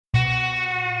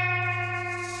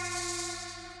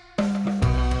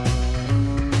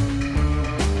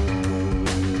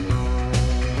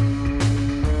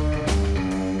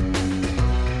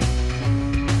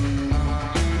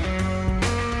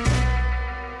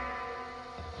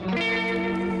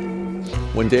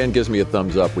When Dan gives me a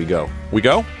thumbs up, we go. We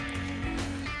go?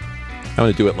 I'm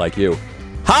going to do it like you.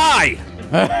 Hi!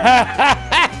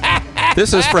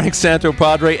 This is Frank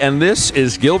Santopadre, and this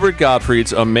is Gilbert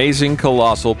Gottfried's Amazing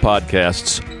Colossal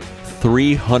Podcast's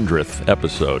 300th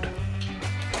episode.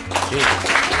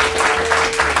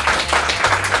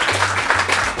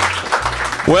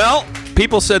 Well,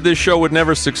 people said this show would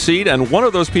never succeed, and one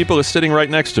of those people is sitting right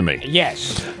next to me.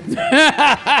 Yes.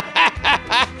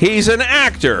 He's an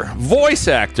actor,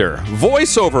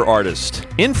 voiceover artist,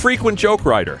 infrequent joke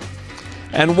writer,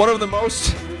 and one of the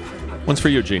most... One's for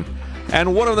you, Gene.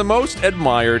 And one of the most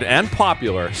admired and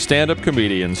popular stand-up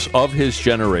comedians of his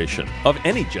generation. Of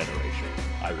any generation,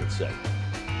 I would say.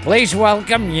 Please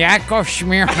welcome Yakov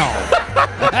Smirnov.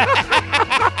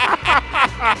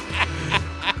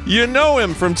 You know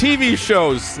him from TV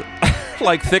shows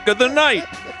like Thick of the Night,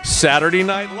 Saturday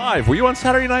Night Live. Were you on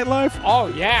Saturday Night Live? Oh,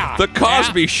 yeah. The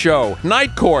Cosby Show,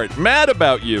 Night Court, Mad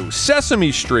About You,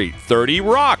 Sesame Street, 30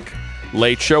 Rock,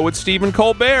 Late Show with Stephen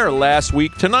Colbert, Last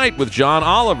Week Tonight with John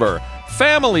Oliver,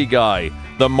 Family Guy,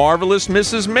 The Marvelous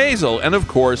Mrs. Maisel, and of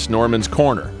course, Norman's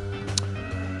Corner.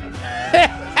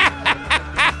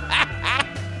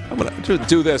 I'm going to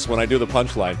do this when I do the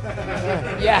punchline.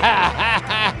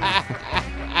 Yeah.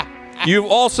 You've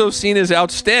also seen his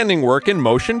outstanding work in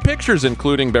motion pictures,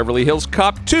 including Beverly Hills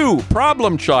Cop 2,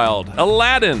 Problem Child,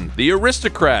 Aladdin, The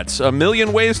Aristocrats, A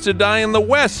Million Ways to Die in the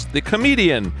West, The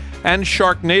Comedian, and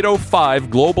Sharknado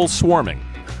 5, Global Swarming.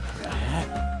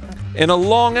 In a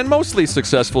long and mostly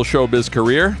successful showbiz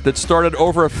career that started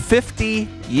over 50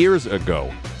 years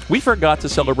ago. We forgot to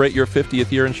celebrate your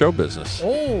 50th year in show business.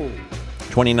 Oh.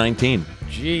 2019.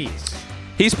 Jeez.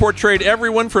 He's portrayed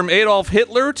everyone from Adolf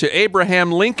Hitler to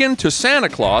Abraham Lincoln to Santa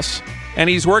Claus, and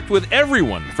he's worked with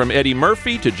everyone from Eddie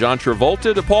Murphy to John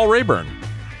Travolta to Paul Rayburn.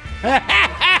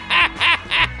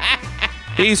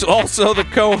 He's also the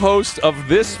co-host of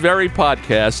this very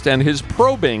podcast, and his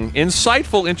probing,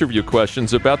 insightful interview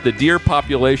questions about the deer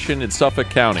population in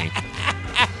Suffolk County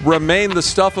remain the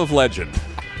stuff of legend.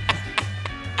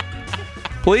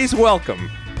 Please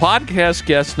welcome podcast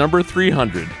guest number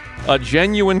 300, a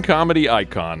genuine comedy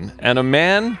icon, and a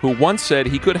man who once said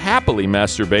he could happily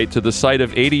masturbate to the sight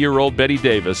of 80-year-old Betty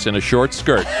Davis in a short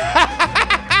skirt.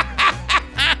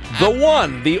 The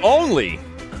one, the only,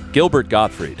 Gilbert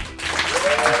Gottfried.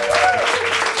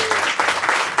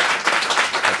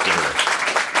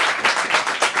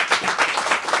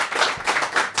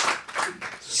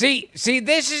 See,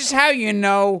 this is how you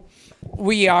know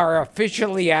we are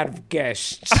officially out of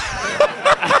guests.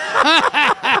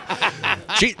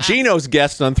 Gino's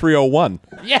guest on 301.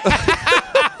 Yeah.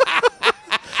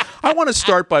 I want to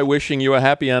start by wishing you a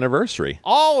happy anniversary.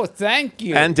 Oh, thank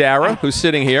you. And Dara, who's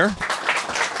sitting here.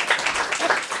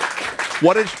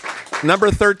 What did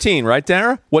number 13, right,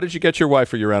 Dara? What did you get your wife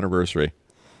for your anniversary?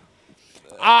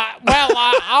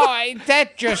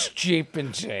 That just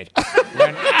cheapens it.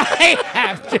 When I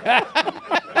have to.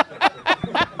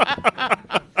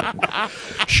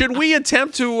 Should we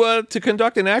attempt to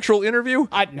conduct an actual interview?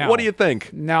 No. What do you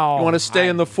think? No. You want to stay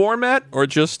in the format, or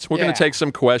just we're going to take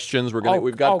some questions?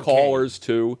 We've got callers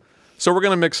too, so we're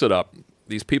going to mix it up.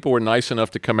 These people were nice enough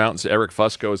to come out and say Eric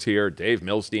Fusco's here, Dave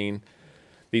Milstein.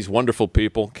 These wonderful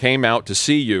people came out to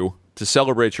see you to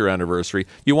celebrate your anniversary.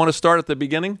 You want to start at the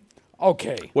beginning?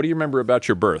 Okay. What do you remember about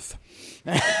your birth?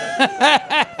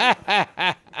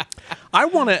 I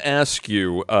want to ask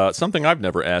you something I've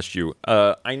never asked you.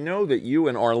 I know that you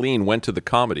and Arlene went to the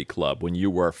comedy club when you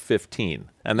were 15,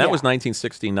 and that was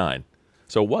 1969.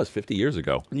 So it was 50 years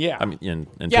ago. Yeah. I mean, in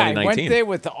 2019. I went there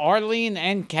with Arlene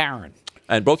and Karen.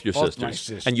 And both your Both sisters. my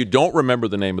sisters. And you don't remember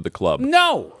the name of the club.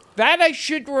 No, that I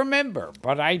should remember,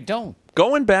 but I don't.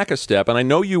 Going back a step, and I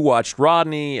know you watched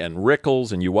Rodney and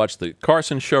Rickles, and you watched the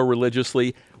Carson show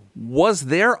religiously. Was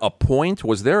there a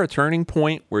turning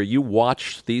point where you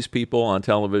watched these people on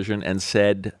television and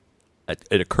said,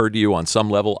 it occurred to you on some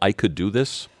level, I could do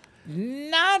this?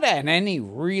 Not at any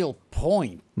real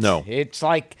point. No. It's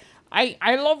like, I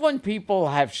love when people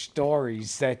have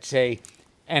stories that say,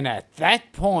 and at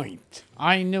that point,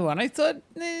 I knew. And I thought,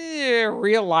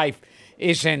 real life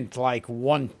isn't like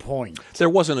one point. There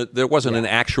wasn't an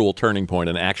actual turning point,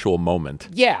 an actual moment.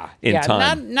 In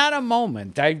time. Not a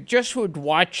moment. I just would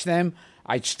watch them.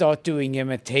 I'd start doing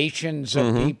imitations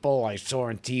of people I saw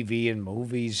on TV and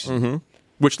movies. Mm-hmm.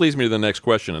 Which leads me to the next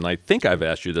question, and I think I've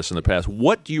asked you this in the past.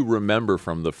 What do you remember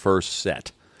from the first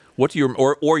set? What do you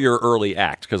or your early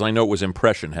act? Because I know it was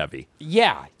impression heavy.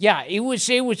 Yeah. It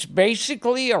was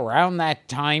basically around that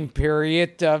time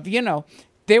period of,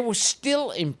 there was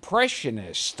still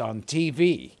impressionists on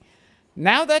TV.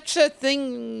 Now that's a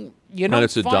thing, And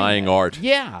it's a dying art.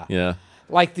 Yeah.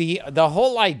 like the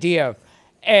whole idea.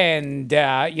 And,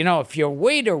 if your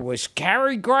waiter was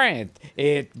Cary Grant,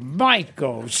 it might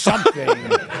go something.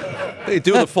 They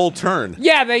do the full turn.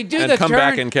 Yeah, they do and the come turn,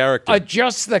 back in character.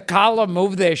 Adjust the collar,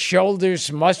 move their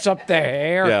shoulders, muss up their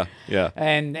hair. Yeah.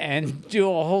 And do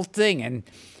a whole thing. And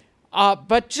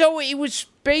but so it was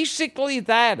basically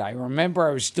that. I remember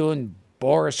I was doing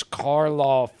Boris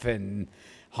Karloff and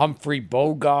Humphrey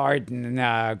Bogart and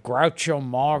Groucho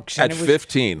Marx. And At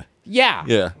 15. Yeah.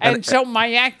 Yeah. And so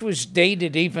my act was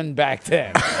dated even back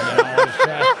then.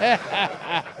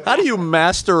 How do you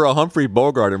master a Humphrey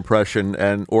Bogart impression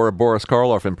or a Boris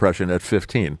Karloff impression at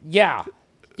 15? Yeah.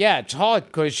 Yeah, it's hard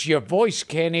because your voice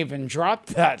can't even drop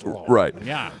that low. Right.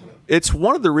 Yeah. It's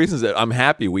one of the reasons that I'm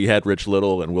happy we had Rich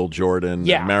Little and Will Jordan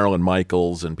and Marilyn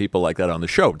Michaels and people like that on the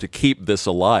show to keep this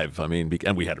alive. I mean,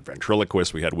 and we had a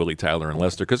ventriloquist, we had Willie Tyler and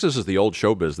Lester, because this is the old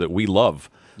showbiz that we love.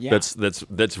 Yeah.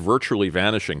 That's virtually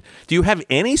vanishing. Do you have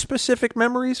any specific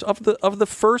memories of the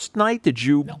first night? Did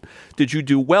you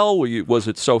do well? Was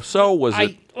it so-so? Was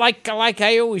it like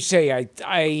I always say?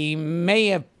 I may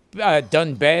have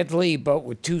done badly, but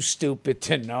were too stupid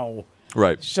to know.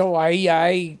 Right. So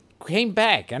I came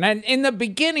back, and in the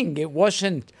beginning it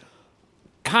wasn't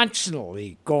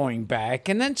constantly going back,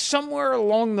 and then somewhere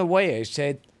along the way I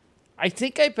said, I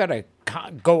think I better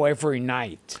go every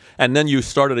night. And then you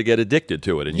started to get addicted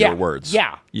to it, in your words.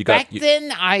 Yeah.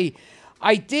 Then I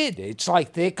did. It's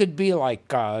like there could be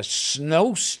like a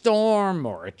snowstorm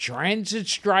or a transit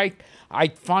strike.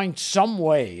 I'd find some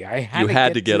way. I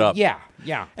had to get up. Yeah.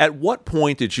 At what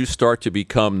point did you start to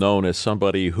become known as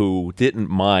somebody who didn't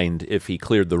mind if he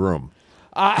cleared the room?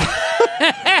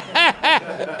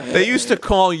 They used to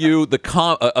call you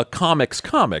a comic's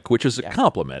comic, which is a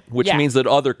compliment, which means that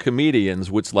other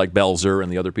comedians, like Belzer and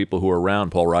the other people who were around,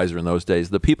 Paul Reiser in those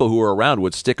days, the people who were around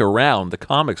would stick around, the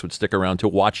comics would stick around to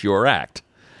watch your act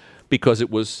because it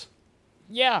was...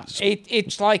 Yeah,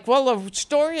 it's like, well, the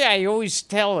story I always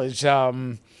tell is,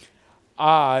 like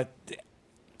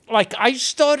I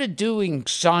started doing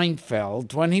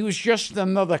Seinfeld when he was just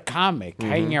another comic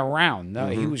hanging around.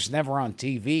 He was never on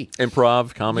TV.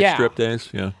 Improv, comic strip days,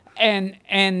 yeah.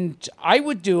 And I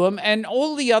would do them, and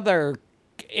all the other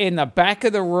in the back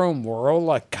of the room were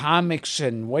all the comics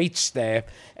and waitstaff,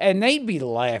 and they'd be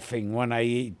laughing when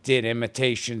I did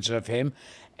imitations of him.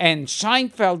 And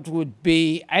Seinfeld would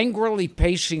be angrily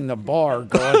pacing the bar,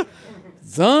 going,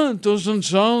 that doesn't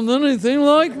sound anything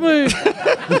like me.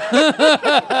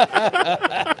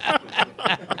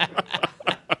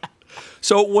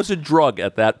 So it was a drug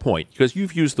at that point, because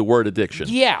you've used the word addiction.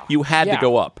 Yeah. You had to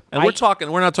go up. And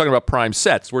we're not talking about prime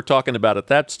sets. We're talking about at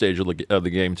that stage of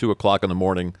the game, 2 o'clock in the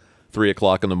morning, 3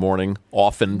 o'clock in the morning,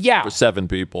 often for 7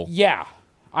 people. Yeah.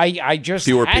 I just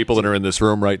fewer people than are in this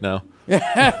room right now.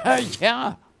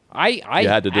 Yeah. I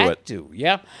had to do it.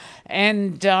 Yeah.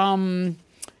 And and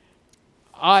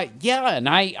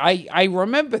I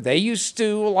remember they used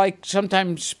to like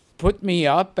sometimes put me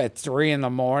up at 3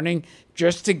 a.m.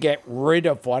 just to get rid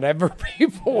of whatever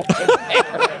people were there.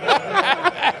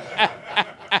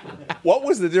 What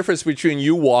was the difference between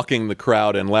you walking the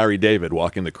crowd and Larry David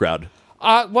walking the crowd?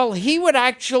 Well, he would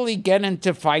actually get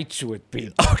into fights with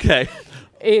people. Okay.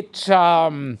 It's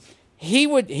he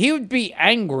would be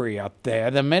angry up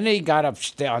there the minute he got up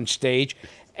on stage,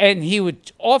 and he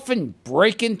would often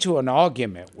break into an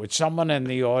argument with someone in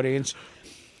the audience.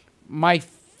 My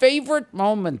favorite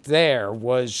moment there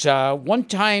was one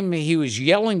time he was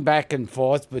yelling back and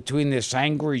forth between this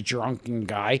angry drunken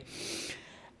guy,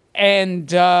 and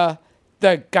the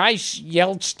guy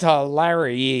yells to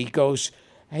Larry. He goes,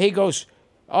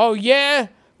 "Oh yeah?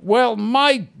 Well,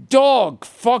 my dog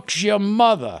fucks your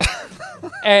mother."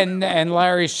 and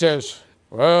Larry says,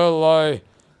 "Well,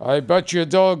 I bet your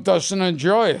dog doesn't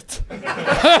enjoy it."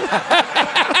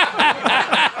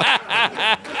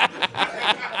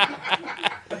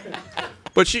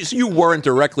 But you weren't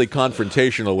directly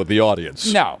confrontational with the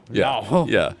audience. No.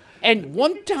 Yeah. And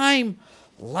one time,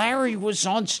 Larry was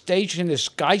on stage and this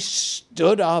guy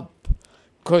stood up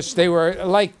because they were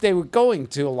going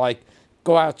to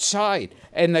go outside.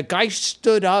 And the guy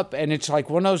stood up, and it's like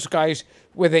one of those guys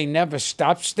where they never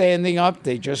stop standing up.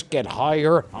 They just get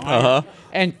higher.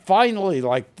 And finally,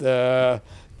 the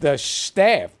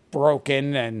staff broke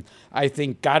in and I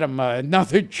think got him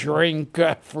another drink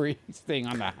free thing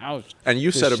on the house. And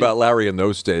you said about Larry in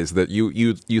those days that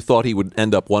you thought he would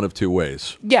end up one of 2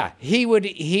 ways. Yeah, he would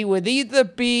either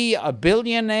be a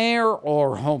billionaire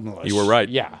or homeless. You were right.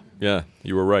 Yeah,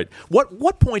 you were right.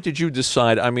 What point did you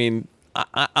decide, I mean,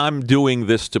 I'm doing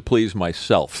this to please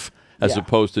myself as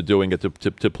opposed to doing it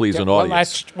to please an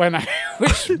audience? Well, that's when I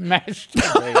was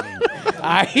masturbating.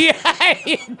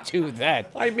 I do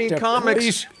that. I mean, to comics-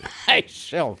 please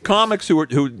myself. Comics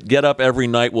who get up every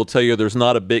night will tell you there's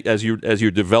not a big, as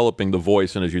you're developing the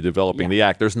voice and as you're developing the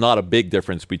act, there's not a big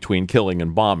difference between killing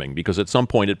and bombing, because at some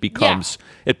point it becomes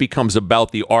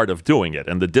about the art of doing it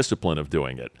and the discipline of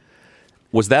doing it.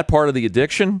 Was that part of the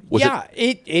addiction?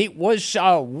 It was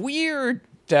a weird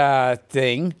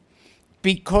thing,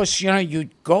 because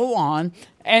you'd go on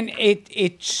and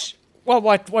it's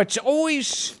what's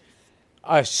always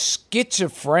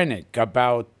schizophrenic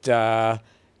about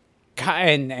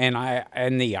and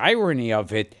the irony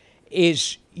of it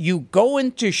is, you go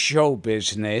into show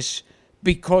business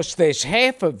because there's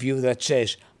half of you that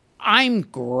says, I'm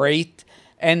great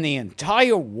and the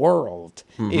entire world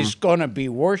is going to be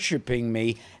worshiping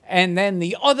me, and then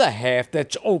the other half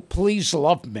that's, oh, please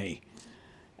love me.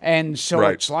 And so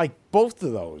it's like both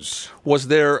of those. Was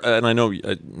there, and I know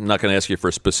I'm not going to ask you for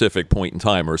a specific point in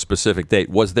time or a specific date,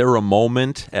 was there a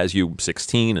moment as you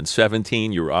 16 and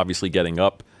 17, you were obviously getting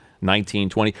up, 19,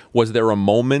 20, was there a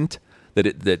moment that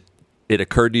it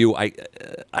occurred to you, I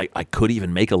could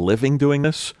even make a living doing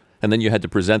this? And then you had to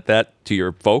present that to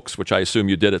your folks, which I assume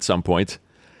you did at some point.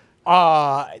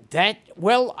 I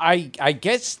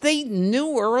guess they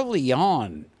knew early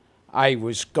on I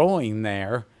was going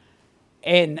there.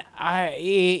 And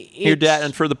your dad,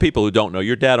 and for the people who don't know,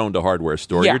 your dad owned a hardware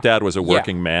store. Yeah, your dad was a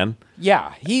working man.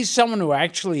 Yeah, he's someone who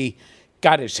actually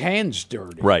got his hands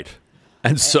dirty. Right.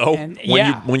 And so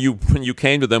when you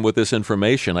came to them with this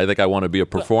information, I think I want to be a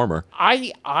performer.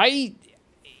 The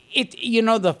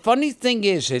funny thing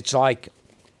is, it's like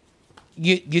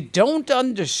you don't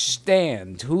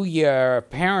understand who your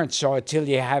parents are till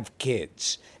you have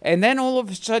kids. And then all of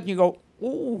a sudden you go,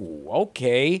 ooh,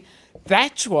 okay.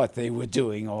 That's what they were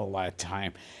doing all that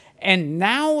time. And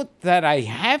now that I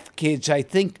have kids, I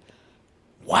think,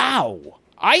 wow,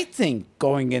 I think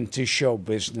going into show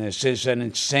business is an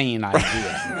insane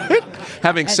idea.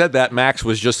 Having said that, Max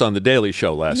was just on The Daily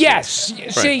Show last week. Yes.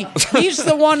 Right. See, he's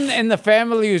the one in the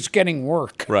family who's getting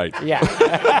work. Right. Yeah.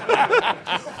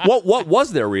 What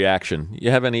was their reaction?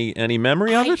 You have any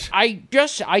memory of it?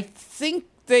 I think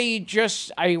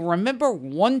I remember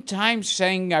one time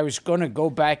saying I was going to go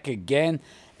back again,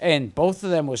 and both of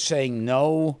them were saying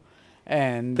no.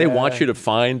 And they want you to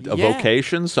find a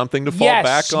vocation, something to fall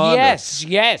back on? Yes.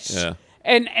 Yeah.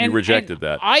 And you rejected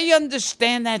that. I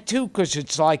understand that too, because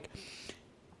it's like,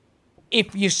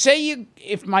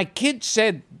 if my kid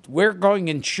said we're going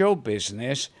in show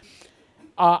business,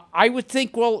 I would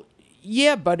think, well,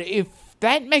 yeah, but if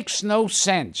that makes no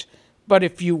sense. But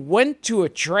if you went to a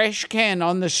trash can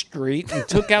on the street and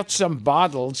took out some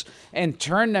bottles and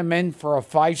turned them in for a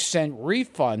 5-cent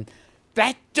refund,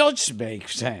 that does make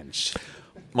sense.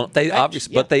 Well, they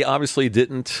obviously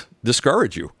didn't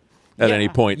discourage you at any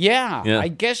point. Yeah, I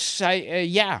guess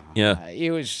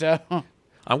it was.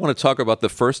 I want to talk about the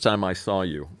first time I saw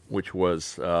you, which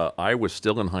was I was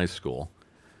still in high school.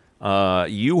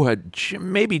 You had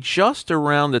maybe just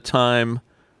around the time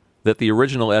that the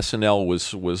original SNL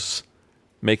was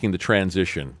making the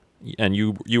transition, and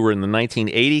you were in the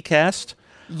 1980 cast.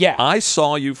 Yeah, I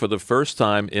saw you for the first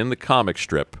time in the comic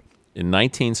strip in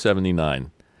 1979,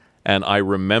 and I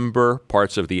remember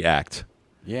parts of the act.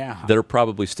 Yeah, that are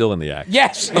probably still in the act.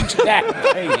 Yes,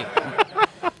 exactly.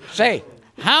 Say,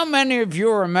 how many of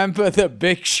you remember the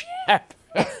Big Chef?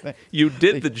 You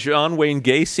did the John Wayne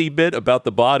Gacy bit about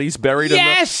the bodies buried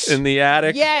in the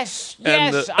attic. Yes.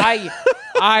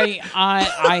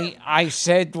 I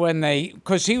said when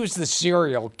because he was the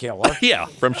serial killer. Yeah,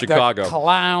 from Chicago. The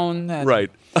clown.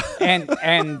 Right.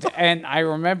 and I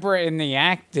remember in the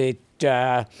act it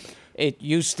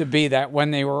used to be that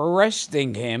when they were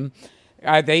arresting him,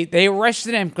 they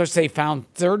arrested him because they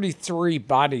found 33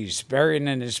 bodies buried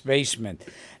in his basement,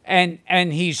 and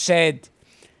he said,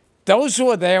 those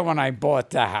were there when I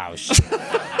bought the house.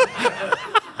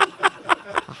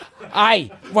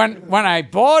 When I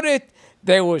bought it,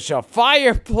 there was a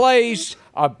fireplace,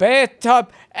 a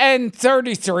bathtub, and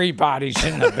 33 bodies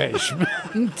in the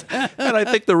basement. And I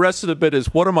think the rest of the bit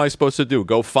is, what am I supposed to do?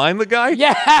 Go find the guy?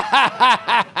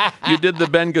 Yeah. You did the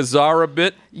Ben Gazzara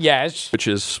bit? Yes.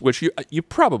 Which you're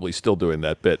probably still doing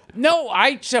that bit. No,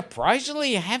 I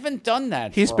surprisingly haven't done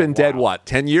that. He's been dead,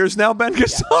 10 years now, Ben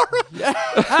Gazzara?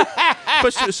 Yeah.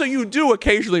 But so you do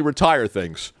occasionally retire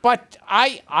things. But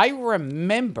I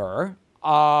remember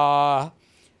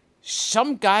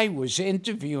some guy was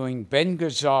interviewing Ben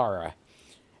Gazzara,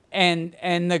 and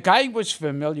the guy was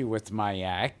familiar with my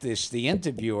act, the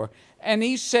interviewer, and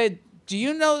he said, do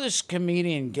you know this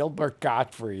comedian Gilbert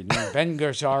Gottfried? And Ben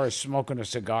Gazzara is smoking a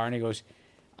cigar, and he goes,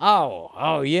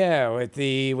 oh yeah, with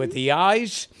the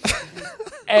eyes,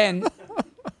 and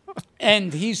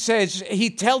And he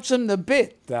tells him the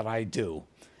bit that I do.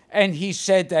 And he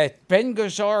said that Ben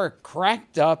Gazzara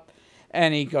cracked up,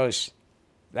 and he goes,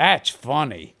 "That's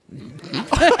funny."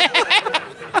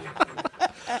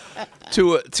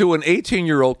 To an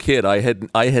 18-year-old kid, I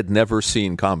had never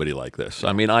seen comedy like this.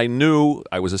 I mean, I knew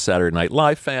I was a Saturday Night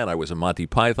Live fan. I was a Monty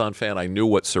Python fan. I knew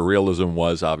what surrealism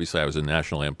was. Obviously, I was a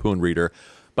National Lampoon reader.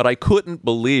 But I couldn't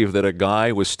believe that a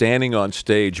guy was standing on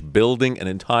stage building an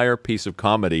entire piece of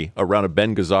comedy around a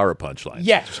Ben Gazzara punchline.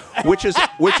 Yes. which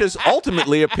is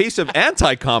ultimately a piece of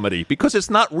anti-comedy because it's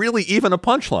not really even a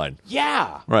punchline.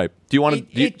 Yeah. Right. Do you want to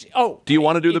do you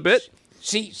want to do the bit?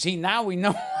 See, now we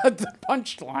know what the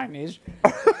punchline is,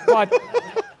 but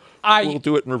we'll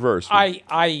do it in reverse.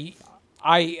 The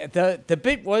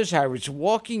bit was I was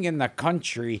walking in the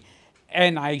country,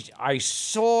 and I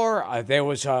saw there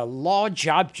was a large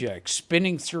object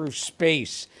spinning through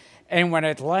space, and when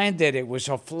it landed, it was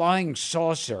a flying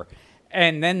saucer,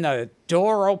 and then the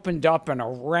door opened up and a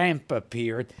ramp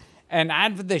appeared. And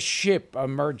out of the ship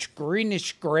emerged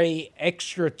greenish-gray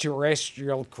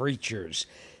extraterrestrial creatures.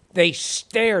 They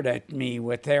stared at me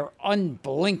with their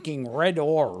unblinking red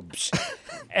orbs,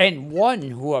 and one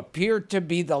who appeared to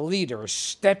be the leader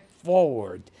stepped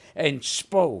forward and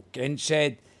spoke and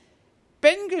said,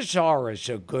 "Ben Gazzara's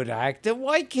a good actor.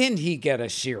 Why can't he get a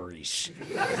series?"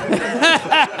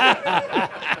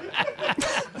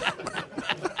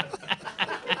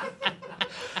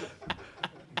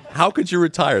 How could you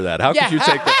retire that? How could you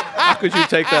take that? How could you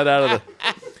take that out of the?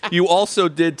 You also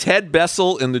did Ted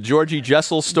Bessel in the Georgie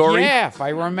Jessel story. Yeah, if I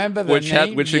remember the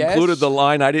name, which yes. included the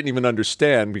line I didn't even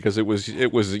understand because it was a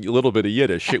little bit of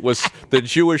Yiddish. It was the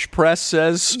Jewish press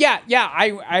says. Yeah.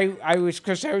 I was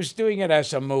because I was doing it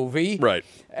as a movie, Right?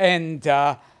 And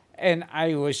I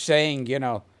was saying, you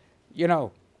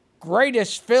know,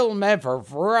 greatest film ever,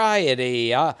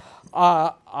 Variety, a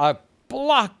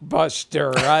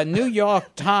blockbuster, New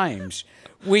York Times.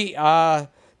 The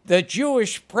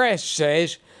Jewish press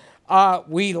says.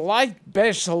 We like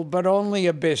Bessel, but only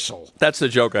a Bissell. That's the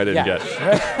joke I didn't get.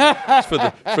 It's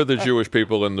for the Jewish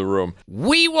people in the room.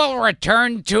 We will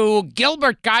return to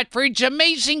Gilbert Gottfried's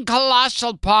amazing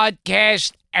Colossal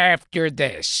podcast after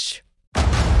this.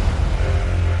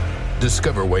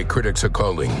 Discover why critics are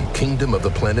calling Kingdom of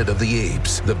the Planet of the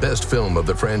Apes the best film of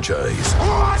the franchise.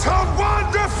 What a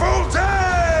wonderful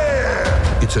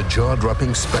day! It's a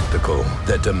jaw-dropping spectacle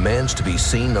that demands to be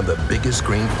seen on the biggest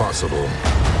screen possible.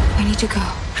 We need to go.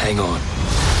 Hang on.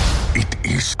 It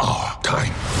is our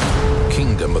time.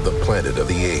 Kingdom of the Planet of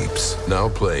the Apes. Now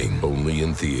playing only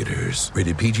in theaters.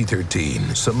 Rated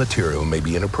PG-13. Some material may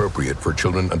be inappropriate for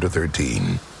children under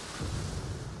 13.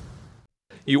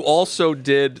 You also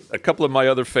did a couple of my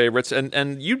other favorites,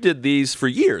 and you did these for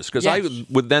years because Yes. I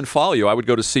would then follow you. I would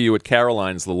go to see you at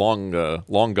Caroline's, the long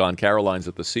gone Caroline's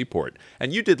at the Seaport,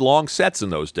 and you did long sets in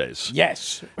those days.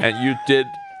 Yes. And you did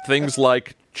things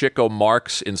like Chico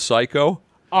Marx in Psycho,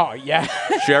 Oh, yeah.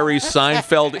 Jerry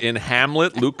Seinfeld in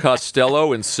Hamlet, Lou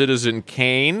Costello in Citizen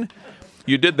Kane.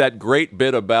 You did that great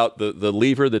bit about the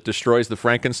lever that destroys the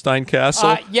Frankenstein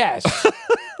castle. Yes.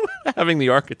 Having the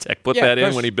architect put that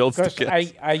in when he builds the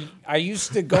castle. I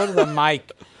used to go to the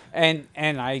mic and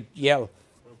I yell,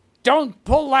 "Don't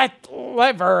pull that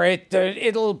lever,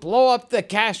 it'll blow up the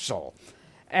castle."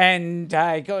 And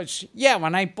I goes, "Yeah,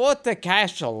 when I bought the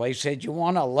castle, they said, you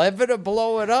want a lever to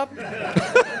blow it up?"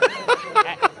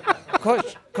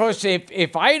 Because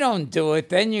if I don't do it,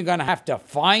 then you're going to have to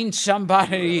find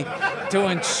somebody to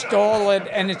install it,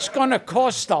 and it's going to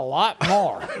cost a lot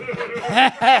more.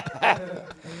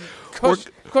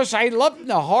 Because I loved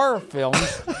the horror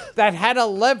films that had a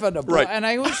lever to blow. Right. And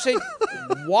I always say,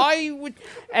 why would...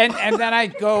 And then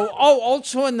I'd go,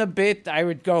 also in the bit, I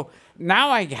would go, now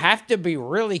I have to be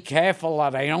really careful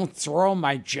that I don't throw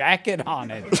my jacket on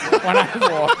it when I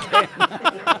walk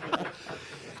in.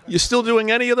 You still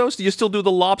doing any of those? Do you still do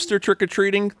the lobster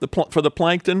trick-or-treating for the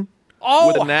plankton? Oh,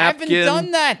 with a I napkin? haven't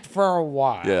done that for a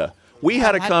while. Yeah. We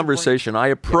had a conversation. I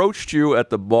approached you at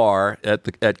the bar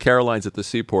at Caroline's at the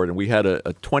Seaport, and we had a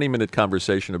 20-minute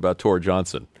conversation about Tor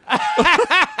Johnson.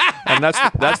 And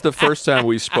that's the first time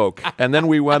we spoke. And then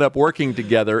we wound up working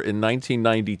together in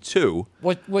 1992.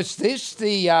 Was this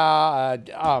the...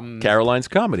 Caroline's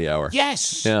Comedy Hour.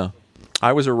 Yes. Yeah.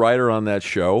 I was a writer on that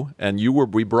show, and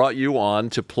we brought you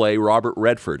on to play Robert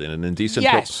Redford in an indecent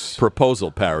proposal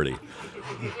parody.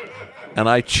 And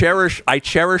I cherish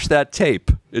that tape.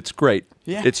 It's great.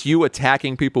 Yeah. It's you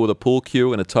attacking people with a pool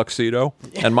cue and a tuxedo,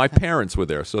 and my parents were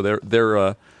there, so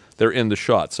they're in the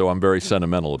shot. So I'm very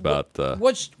sentimental about.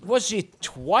 Was it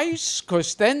twice?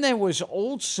 Because then there was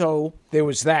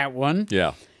that one.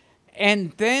 Yeah.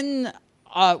 And then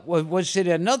Was it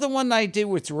another one I did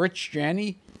with Rich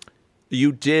Jenny?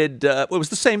 You did. It was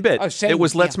the same bit. Oh, same, it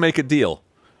was Let's yeah. Make a Deal.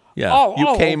 Yeah. Oh,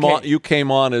 you came okay. on. You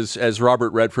came on as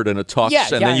Robert Redford in a tux, Yeah,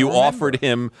 and yeah, then I you remember. offered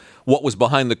him what was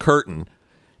behind the curtain.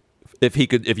 If you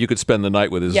could spend the night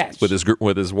with his Yes.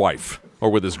 with his wife or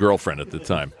with his girlfriend at the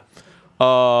time.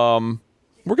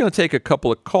 We're going to take a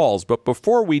couple of calls, but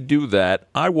before we do that,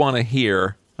 I want to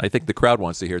hear. I think the crowd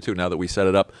wants to hear too. Now that we set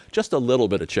it up, just a little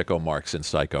bit of Chico Marx in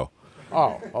Psycho.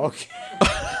 Oh, okay.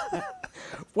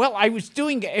 Well, I was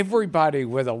doing everybody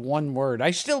with a one word.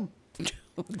 I still do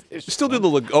this. Still do the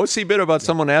Lugosi bit about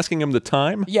someone asking him the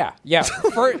time. Yeah.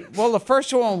 Well, the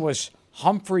first one was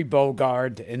Humphrey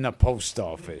Bogart in the post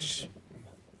office.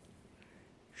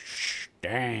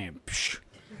 Stamps.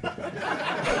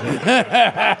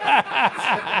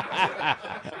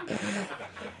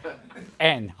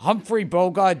 And Humphrey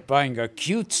Bogart buying a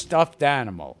cute stuffed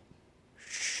animal.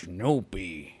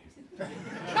 Snoopy.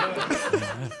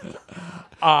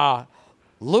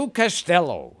 Lou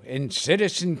Costello in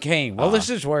Citizen Kane. Well, this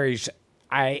is where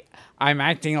I'm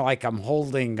acting like I'm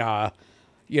holding,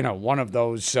 one of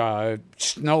those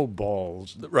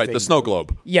snowballs. Right, the things. snow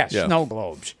globe. Yes, Yeah. snow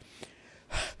globes.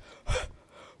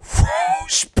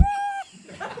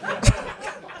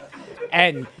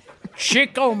 And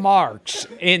Chico Marx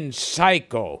in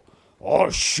Psycho. Oh,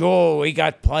 sure, we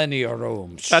got plenty of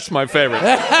rooms. That's my favorite.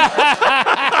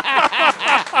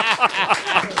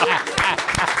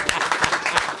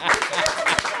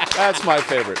 That's my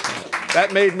favorite.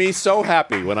 That made me so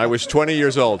happy when I was 20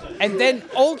 years old. And then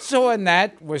also in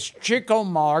that was Chico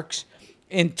Marx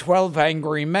in 12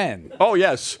 Angry Men. Oh,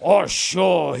 yes. Oh,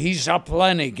 sure, he's a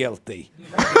plenty guilty.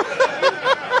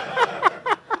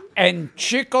 And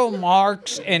Chico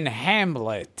Marx in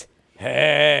Hamlet.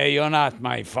 Hey, you're not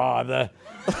my father.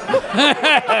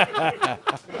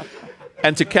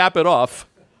 And to cap it off,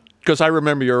 because I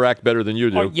remember your act better than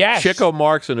you do, Oh, yes. Chico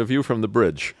Marx in A View from the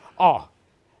Bridge.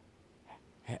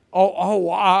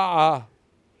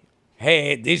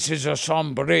 Hey, this is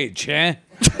some bridge, eh?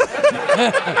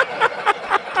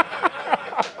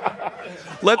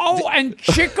 And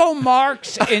Chico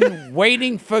Marx in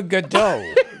Waiting for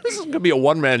Godot. This is going to be a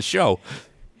one-man show.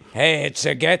 Hey, it's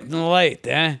getting late,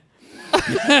 eh?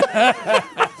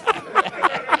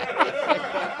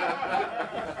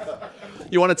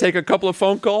 You want to take a couple of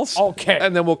phone calls? Okay.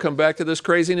 And then we'll come back to this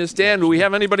craziness. Dan, do we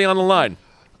have anybody on the line?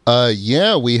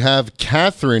 Yeah, we have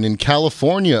Catherine in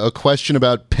California. A question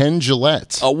about Penn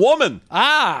Jillette. A woman.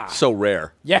 Ah. So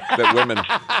rare. Yeah. That women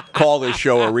call this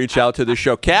show or reach out to the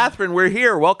show. Catherine, we're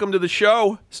here. Welcome to the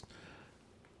show.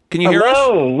 Can you hear us?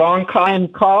 Hello, long-time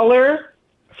caller,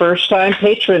 first-time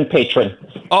patron.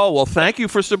 Oh, well, thank you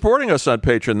for supporting us on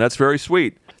Patreon. That's very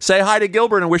sweet. Say hi to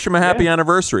Gilbert and wish him a happy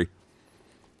anniversary.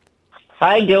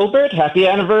 Hi, Gilbert. Happy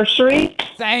anniversary.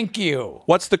 Thank you.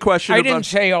 What's the question I about... didn't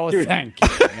say, oh, thank you.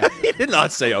 He did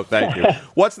not say, oh, thank you.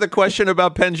 What's the question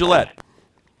about Penn Jillette?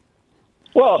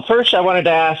 Well, first I wanted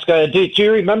to ask, do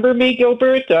you remember me,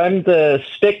 Gilbert? I'm the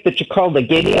stick that you called the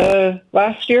guinea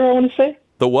last year, I want to say.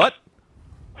 The what?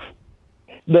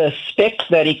 The stick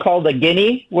that he called a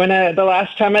guinea when the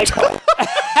last time I called.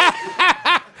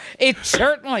 It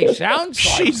certainly sounds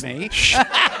like me.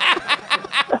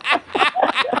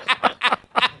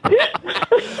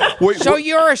 Wait, So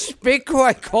you're a spick who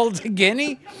I called a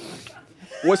guinea?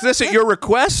 was this at your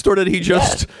request, or did he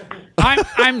just...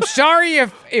 I'm sorry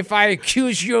if I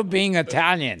accuse you of being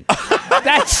Italian.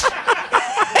 That's...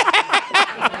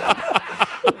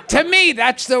 To me,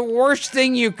 that's the worst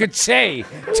thing you could say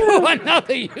to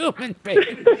another human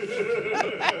being.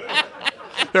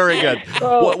 Very good.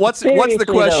 Oh, What's the seriously,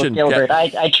 question? though, Gilbert?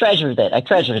 I treasured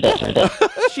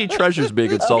it. She treasures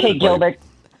being insulted. Okay, Gilbert.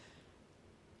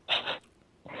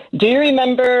 Do you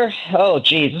remember,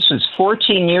 this was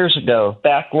 14 years ago,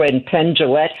 back when Penn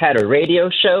Jillette had a radio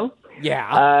show?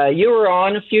 Yeah. You were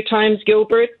on a few times,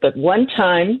 Gilbert, but one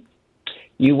time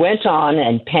you went on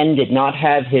and Penn did not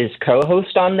have his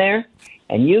co-host on there,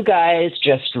 and you guys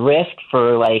just riffed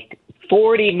for like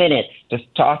 40 minutes just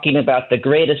talking about the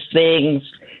greatest things,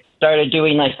 started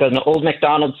doing like an old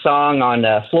MacDonald song on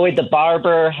Floyd the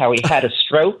Barber, how he had a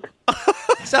stroke.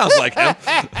 Sounds like him.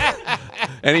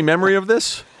 Any memory of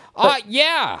this?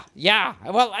 Yeah.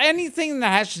 Well, anything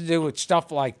that has to do with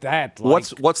stuff like that. Like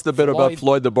What's the bit about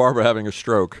Floyd the Barber having a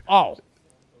stroke? Oh,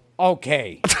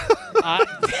 okay.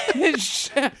 Because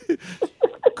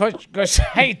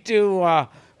I do,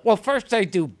 first I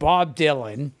do Bob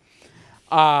Dylan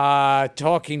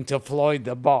talking to Floyd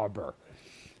the Barber.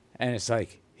 And it's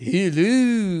like,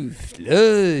 hello,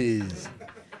 Floyd.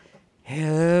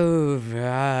 Hello,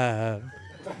 Bob.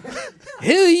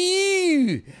 Who are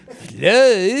you,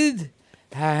 Floyd?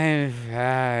 I'm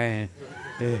fine.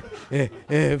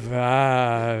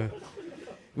 Bob.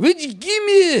 Would you give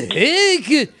me a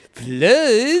haircut,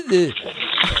 please?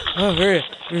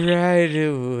 Right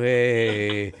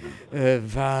away,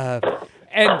 Bob.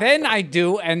 And then I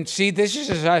do, and see, this is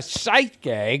a sight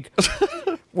gag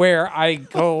where I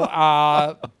go,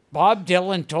 Bob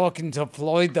Dylan talking to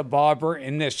Floyd the Barber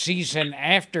in the season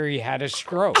after he had a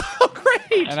stroke. Oh,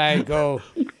 great. And I go,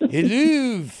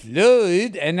 hello,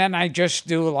 Floyd. And then I just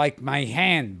do like my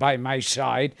hand by my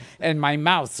side and my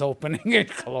mouth opening and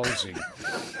closing.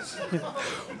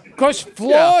 Because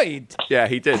Floyd, Yeah,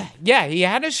 he did. yeah, he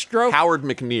had a stroke. Howard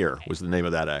McNear was the name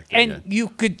of that actor. And yeah. you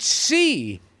could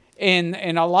see in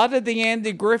a lot of the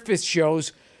Andy Griffith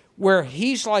shows where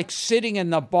he's like sitting in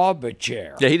the barber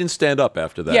chair. Yeah, he didn't stand up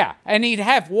after that. Yeah, and he'd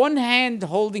have one hand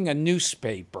holding a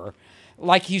newspaper,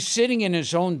 like he's sitting in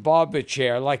his own barber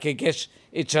chair, like I guess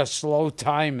it's a slow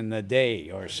time in the day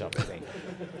or something.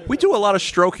 We do a lot of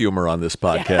stroke humor on this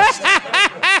podcast.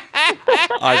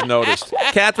 I've noticed.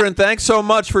 Catherine, thanks so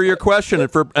much for your question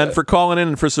and for calling in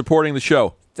and for supporting the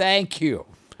show. Thank you.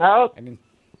 Oh,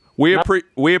 We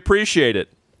appreciate it.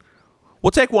 We'll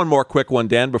take one more quick one,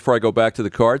 Dan, before I go back to the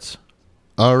cards.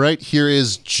 All right, here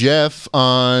is Jeff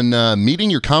on meeting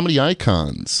your comedy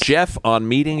icons. Jeff on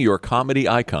meeting your comedy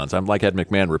icons. I'm like Ed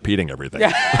McMahon repeating everything.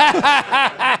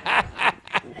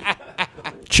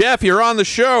 Jeff, you're on the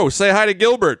show. Say hi to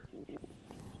Gilbert.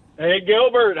 Hey,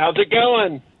 Gilbert, how's it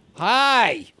going?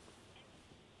 Hi.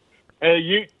 Hey,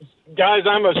 you guys,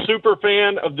 I'm a super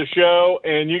fan of the show,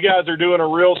 and you guys are doing a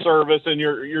real service, and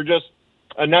you're just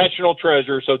a national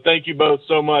treasure. So thank you both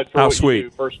so much for How what sweet. you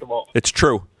do, first of all. It's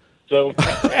true. So,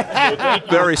 thank you.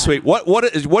 Very sweet.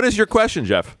 What is your question,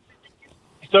 Jeff?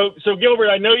 So Gilbert,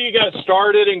 I know you got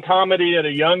started in comedy at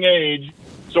a young age,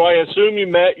 so I assume you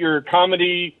met your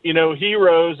comedy,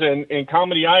 heroes and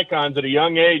comedy icons at a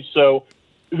young age. So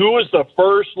who was the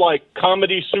first,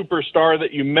 comedy superstar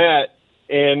that you met,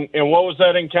 and what was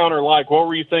that encounter like? What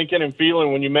were you thinking and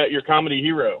feeling when you met your comedy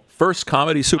hero? First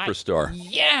comedy superstar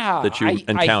Yeah. that you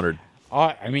encountered.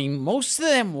 I mean, most of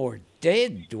them were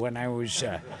dead when I was,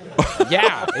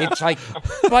 yeah, it's like,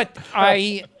 but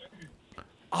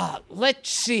let's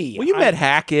see. Well, you met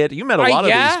Hackett. You met a lot of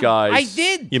yeah, these guys. I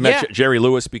did, You met yeah. Jerry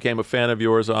Lewis, became a fan of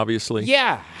yours, obviously.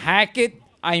 Yeah, Hackett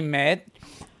I met.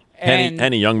 And,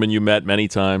 Henny Youngman you met many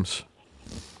times.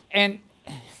 And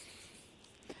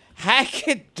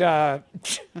Hackett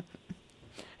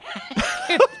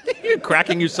You're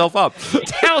cracking yourself up.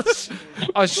 tells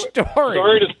a story.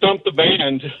 Sorry to stump the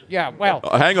band. Yeah, well.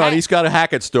 Hang on, he's got a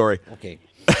Hackett story. Okay.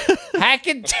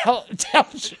 Hackett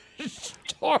tells a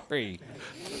story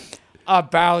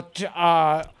about,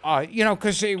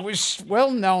 because it was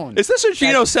well known. Is this a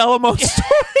Gino Salamone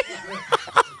story?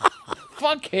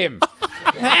 Fuck him.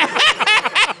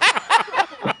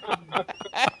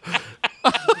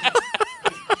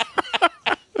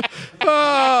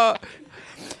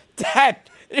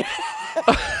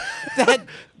 That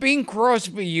Bing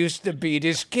Crosby used to beat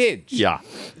his kids. Yeah.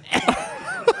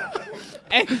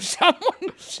 And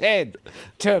someone said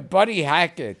to Buddy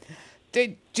Hackett,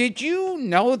 did you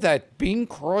know that Bing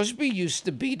Crosby used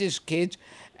to beat his kids?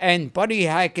 And Buddy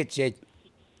Hackett said,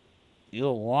 you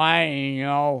want to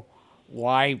know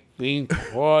why Bing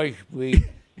Crosby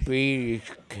beat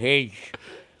his kids?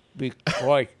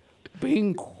 Because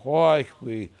Bing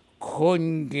Crosby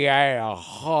couldn't get a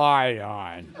hard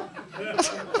on.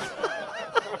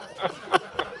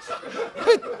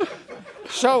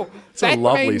 So a that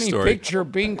lovely made me story. picture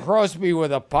Bing Crosby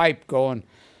with a pipe going,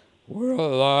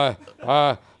 well,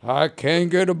 I can't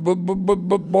get a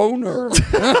boner.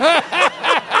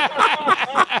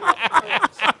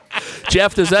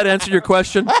 Jeff, does that answer your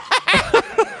question?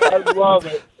 I love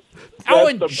it. Oh, That's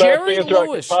and the best Jerry answer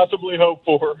Lewis. I could possibly hope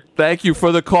for. Thank you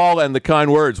for the call and the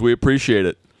kind words. We appreciate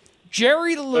it.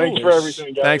 Jerry Lewis. Thanks for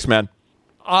everything, guys. Thanks, man.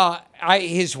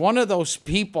 He's one of those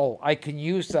people I can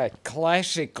use that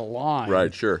classic line.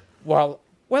 Right, sure. Well,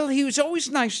 he was always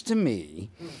nice to me,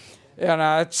 and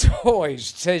it's always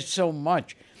says so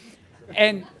much.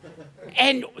 And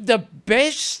the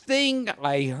best thing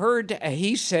I heard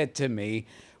he said to me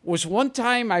was one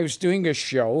time I was doing a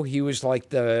show. He was like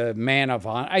the man of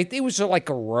honor. It was like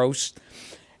a roast.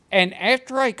 And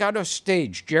after I got off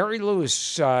stage, Jerry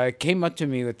Lewis came up to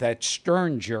me with that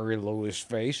stern Jerry Lewis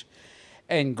face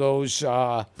and goes,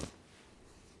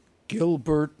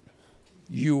 Gilbert,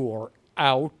 you are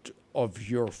out of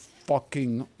your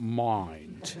fucking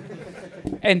mind.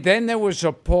 And then there was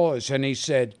a pause, and he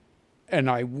said, and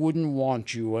I wouldn't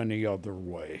want you any other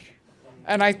way.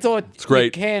 And I thought, It's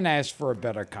great. You can't ask for a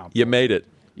better compliment. You made it.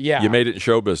 Yeah. You made it in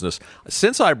show business.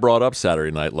 Since I brought up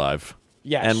Saturday Night Live,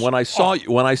 Yes. And when I saw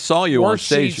you on worst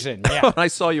stage, season, yeah. when I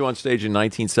saw you on stage in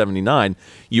 1979,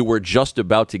 you were just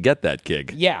about to get that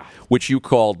gig. Yeah. Which you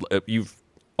called. You've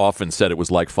often said it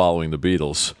was like following the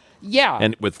Beatles. Yeah.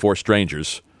 And with Four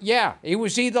Strangers. Yeah, it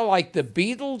was either like the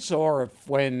Beatles or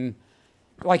when,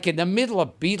 like in the middle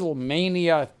of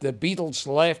Beatlemania, the Beatles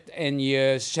left and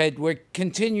you said, we're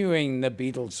continuing the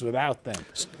Beatles without them.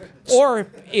 Or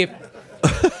if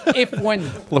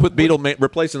when... With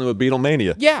replacing them with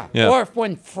Beatlemania. Yeah, or if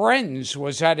when Friends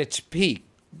was at its peak,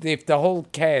 if the whole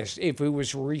cast, if it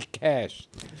was recast.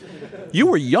 You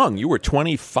were young. You were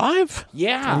 25?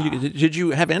 Yeah. Did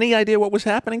you have any idea what was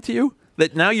happening to you?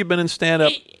 That now you've been in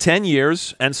stand-up 10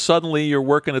 years, and suddenly you're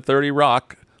working at 30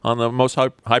 Rock on the most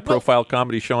high-profile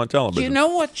comedy show on television. You know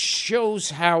what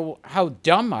shows how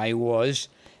dumb I was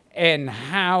and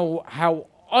how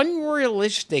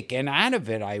unrealistic and out of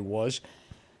it I was?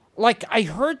 Like, I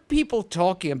heard people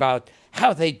talking about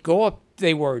how they'd go up,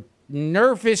 they were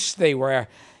nervous, they were,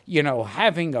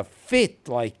 having a fit,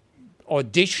 like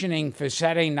auditioning for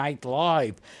Saturday Night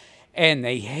Live, and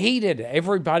they hated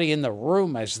everybody in the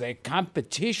room as their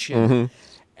competition.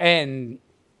 And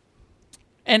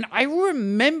I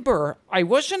remember I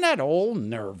wasn't at all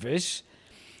nervous,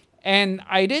 and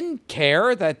I didn't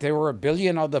care that there were a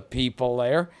billion other people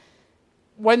there.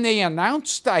 When they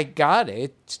announced I got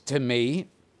it to me,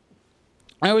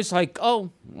 I was like,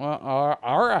 oh, well,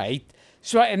 all right.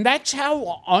 So, and that's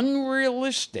how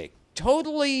unrealistic,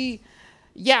 totally...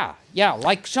 Yeah,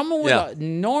 like someone with a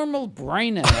normal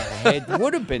brain in their head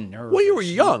would have been nervous. Well, you were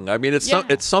young. I mean,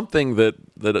 it's something that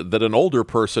an older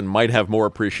person might have more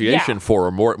appreciation for,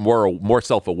 or more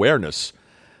self-awareness.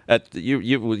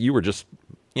 You were just,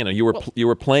 you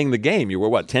were playing the game. You were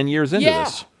what, 10 years into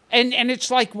this? And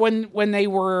it's like when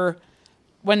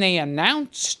they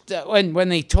announced when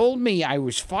they told me I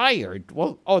was fired.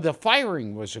 Well, the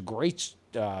firing was a great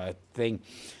thing,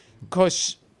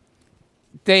 because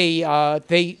they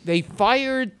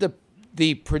fired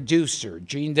the producer,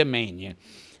 Gene Domanian,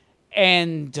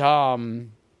 and that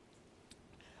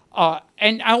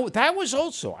was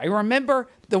also, I remember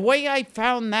the way I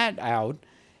found that out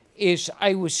is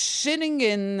I was sitting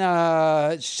in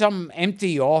some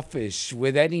empty office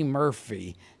with Eddie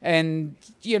Murphy, and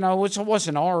it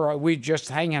wasn't all right, we were just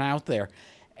hanging out there,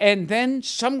 and then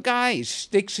some guy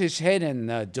sticks his head in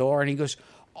the door and he goes,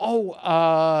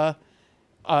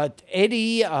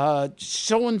 Eddie,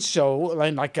 so-and-so,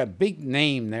 like a big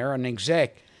name there, an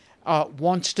exec,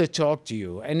 wants to talk to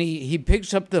you. And he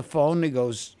picks up the phone and he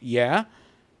goes, yeah?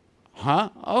 Huh?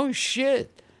 Oh,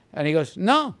 shit. And he goes,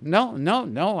 no,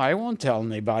 I won't tell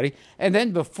anybody. And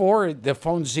then before the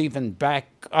phone's even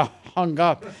hung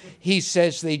up, he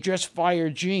says they just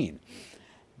fired Gene.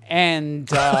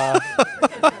 And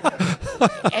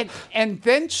and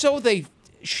then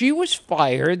she was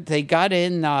fired. They got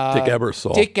in Dick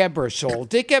Ebersol. Dick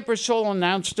Ebersol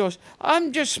announced to us,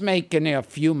 I'm just making a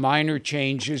few minor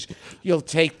changes. You'll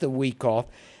take the week off.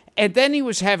 And then he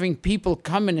was having people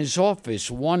come in his office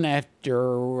one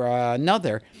after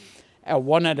another,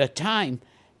 one at a time.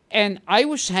 And I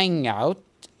was hanging out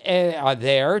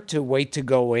there to wait to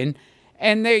go in.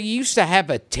 And they used to have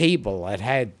a table that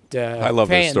had I love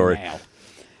this story. Mail.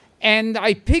 And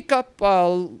I pick up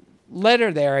a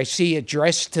letter there I see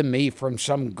addressed to me from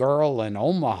some girl in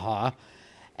Omaha,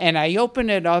 and I open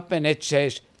it up and it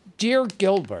says, Dear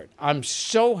Gilbert, I'm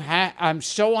so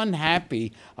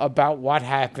unhappy about what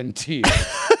happened to you.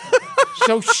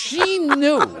 So she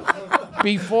knew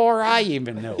before I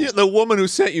even knew. The woman who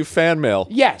sent you fan mail.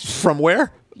 Yes. From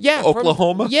where? Yeah,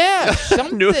 Oklahoma?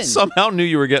 Something. Somehow knew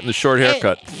you were getting the short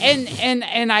haircut.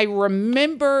 And I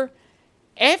remember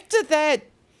after that,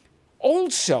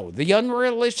 also, the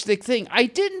unrealistic thing, I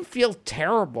didn't feel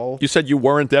terrible. You said you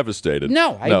weren't devastated.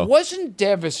 No, I wasn't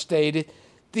devastated.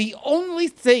 The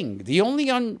only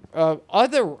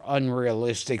other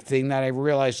unrealistic thing that I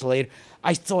realized later,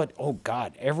 I thought, oh,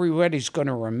 God, everybody's going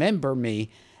to remember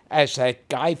me as that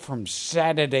guy from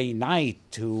Saturday Night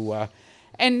who...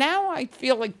 and now I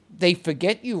feel like they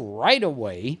forget you right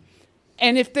away.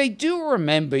 And if they do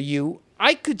remember you,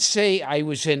 I could say I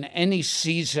was in any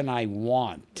season I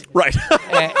want. Right.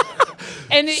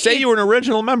 And say you were an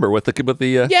original member with the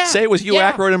say it was you,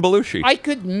 Aykroyd, and Belushi. I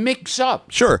could mix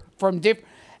up. Sure. From different,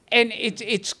 and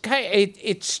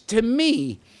it's to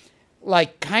me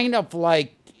like kind of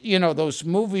like those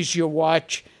movies you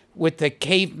watch with the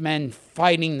cavemen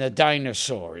fighting the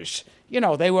dinosaurs.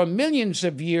 They were millions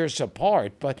of years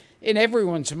apart, but in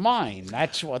everyone's mind,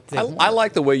 that's what they want. I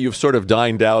like the way you've sort of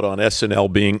dined out on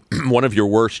SNL being one of your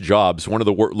worst jobs, one of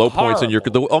the low points in your...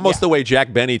 almost the way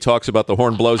Jack Benny talks about the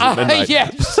horn blows at midnight.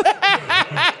 Yes.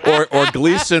 or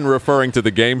Gleason referring to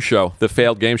the game show, the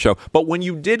failed game show. But when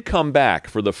you did come back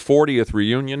for the 40th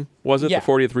reunion, was it Yeah. the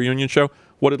 40th reunion show?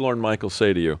 What did Lorne Michaels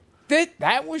say to you?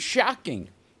 That was shocking.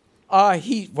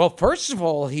 First of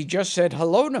all, he just said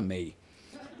hello to me,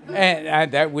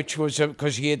 and that which was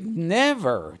because he had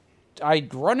never.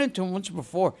 I'd run into him once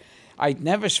before. I'd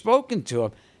never spoken to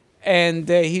him, and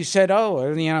he said,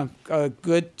 "Oh,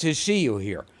 good to see you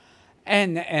here,"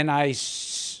 and I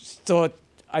thought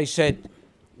I said,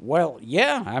 "Well,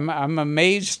 yeah, I'm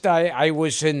amazed. I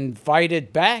was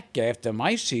invited back after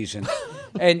my season,"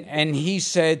 and he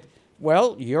said,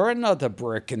 "Well, you're another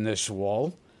brick in this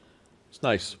wall." It's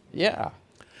nice. Yeah.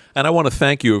 And I want to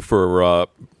thank you for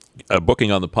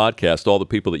booking on the podcast all the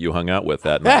people that you hung out with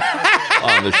that night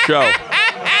on the show.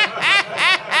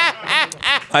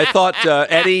 I thought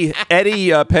Eddie,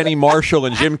 Penny Marshall,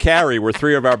 and Jim Carrey were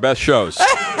three of our best shows.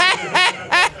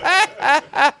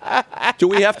 Do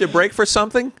we have to break for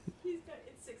something?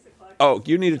 It's 6 o'clock. Oh,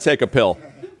 you need to take a pill.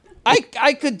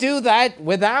 I could do that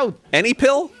without. Any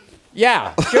pill?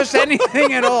 Yeah, just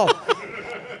anything at all.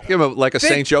 Give him like a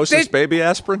St. Joseph's baby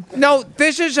aspirin? No,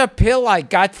 this is a pill I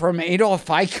got from Adolf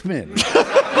Eichmann.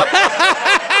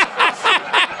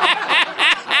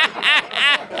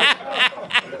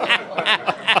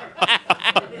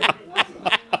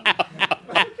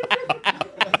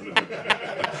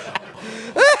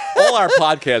 All our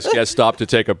podcast guests stop to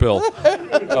take a pill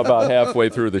about halfway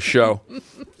through the show.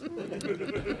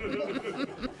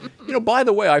 By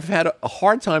the way, I've had a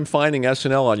hard time finding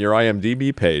SNL on your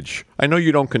IMDb page. I know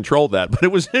you don't control that, but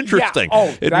it was interesting.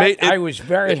 Yeah. I was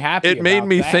very happy. It made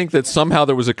me think that somehow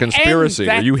there was a conspiracy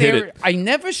where you hit it. I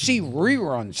never see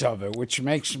reruns of it, which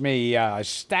makes me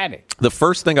ecstatic. The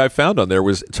first thing I found on there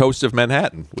was Toast of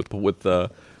Manhattan with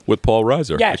Paul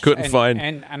Reiser. Yes, I couldn't find.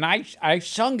 And I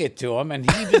sung it to him,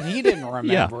 and he didn't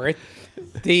remember it.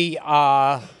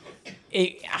 I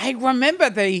remember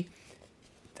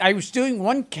I was doing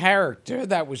one character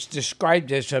that was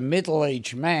described as a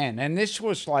middle-aged man, and this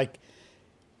was like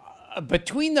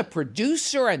between the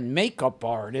producer and makeup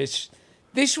artist.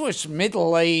 This was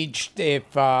middle-aged,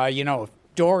 if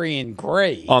Dorian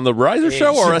Gray On the Reiser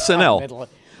show or SNL?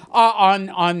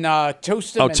 On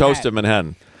Toast of Manhattan. Toast of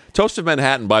Manhattan. Toast of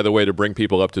Manhattan, by the way, to bring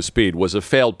people up to speed, was a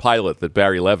failed pilot that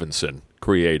Barry Levinson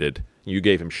created. You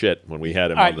gave him shit when we had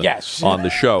him on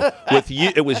the show. With you,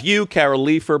 it was you, Carol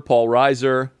Leifer, Paul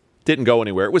Reiser. Didn't go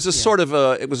anywhere. It was a sort of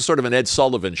an Ed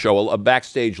Sullivan show, a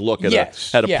backstage look at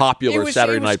a popular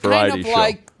Saturday night variety show. Kind of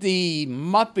like the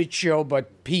Muppet Show,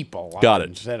 but people. Got it.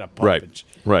 Instead of puppets.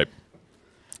 Right.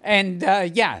 And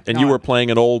And you were playing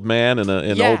an old man in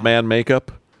old man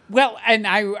makeup. Well, and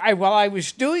I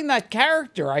was doing that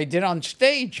character I did on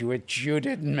stage, which you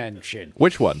didn't mention.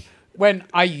 Which one? When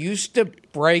I used to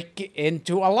break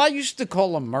into, I used to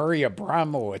call him Murray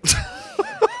Abramowitz.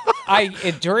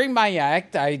 During my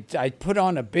act, I put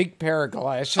on a big pair of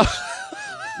glasses.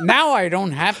 Now I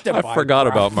don't have to. I forgot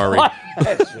about Murray.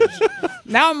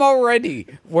 Now I'm already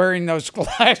wearing those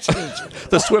glasses.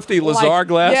 The Swifty Lazar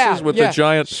glasses with the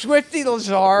giant. Swifty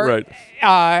Lazar, right?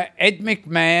 Ed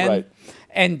McMahon, right.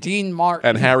 And Dean Martin,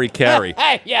 and Harry Carey.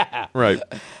 Yeah, right.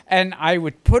 And I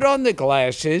would put on the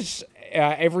glasses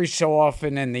every so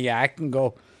often in the act and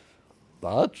go,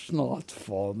 "That's not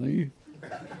funny.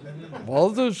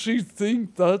 Why does she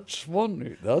think that's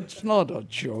funny? That's not a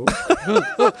joke."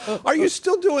 Are you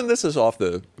still doing this? Is off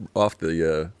the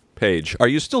page. Are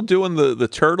you still doing the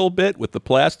turtle bit with the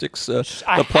plastics? The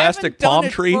plastic palm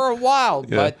tree? I haven't done it for a while,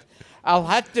 but I'll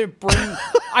have to bring.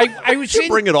 I was in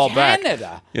bring it all Canada.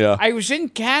 Back. Yeah, I was in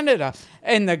Canada,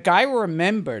 and the guy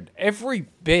remembered every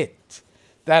bit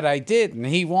that I did, and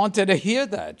he wanted to hear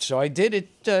that, so I did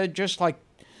it just like,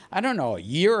 I don't know, a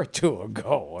year or two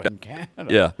ago in Canada.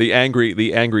 Yeah, the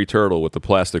angry turtle with the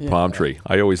plastic palm tree.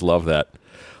 I always love that.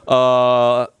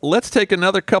 Let's take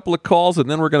another couple of calls,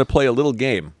 and then we're going to play a little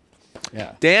game.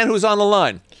 Yeah. Dan, who's on the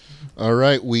line? All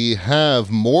right, we have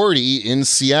Morty in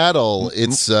Seattle.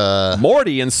 It's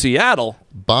Morty in Seattle.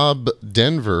 Bob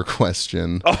Denver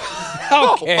question. Okay.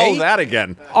 Oh, that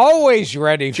again. Always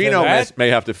ready for Gino that. may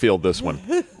have to field this one.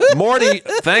 Morty,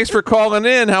 thanks for calling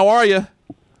in. How are you?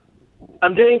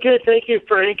 I'm doing good. Thank you,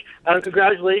 Frank.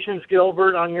 Congratulations,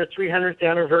 Gilbert, on your 300th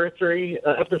anniversary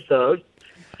episode.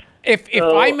 If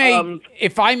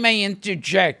I may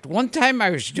interject, one time I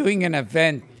was doing an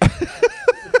event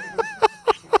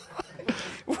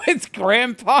with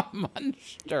Grandpa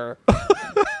Munster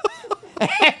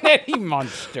and Eddie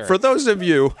Munster. For those of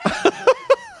you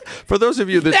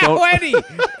that don't, Eddie,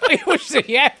 it was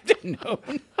the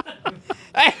afternoon,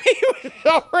 and he was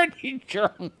already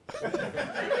drunk.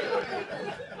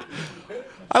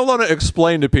 I want to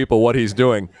explain to people what he's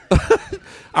doing.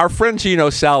 Our friend Gino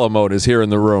Salamone is here in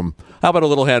the room. How about a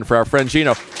little hand for our friend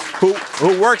Gino,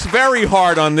 who works very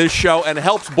hard on this show and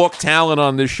helps book talent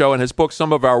on this show and has booked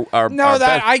some of our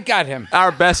I got him.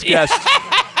 Our best guests.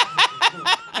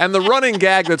 And the running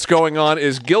gag that's going on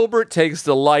is Gilbert takes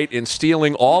delight in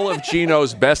stealing all of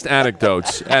Gino's best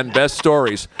anecdotes and best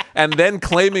stories and then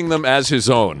claiming them as his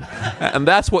own. And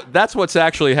that's what's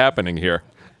actually happening here.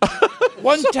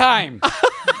 One time.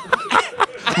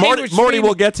 Morty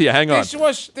will get to you. Hang on.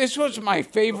 This was my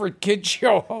favorite kid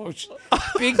show host,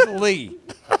 Big Lee.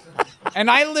 And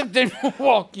I lived in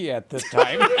Milwaukee at the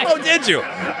time. Oh, did you?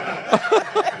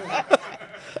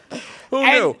 Who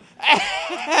knew?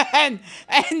 And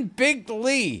Big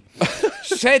Lee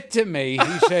said to me,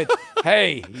 he said,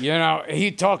 hey,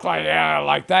 he talked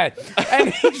like that.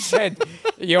 And he said,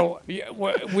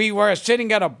 we were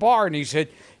sitting at a bar, and he said,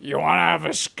 you want to have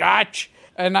a scotch?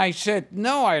 And I said,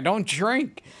 no, I don't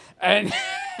drink. And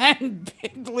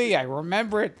Big Lee, I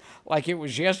remember it like it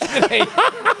was yesterday,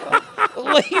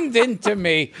 leaned into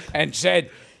me and said,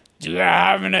 do you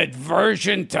have an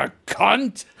aversion to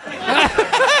cunt?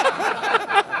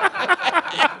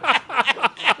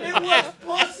 It was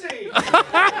pussy.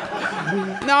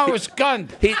 No, it was cunt.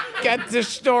 He got the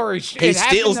story. He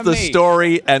steals the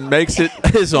story and makes it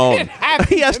his own.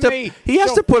 He has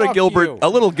to put a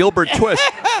little Gilbert twist.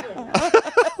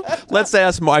 Let's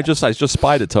ask. I just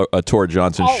spied a Tor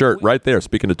Johnson shirt right there.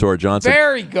 Speaking of Tor Johnson,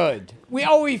 very good.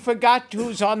 We forgot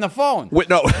who's on the phone. Wait,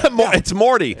 no, it's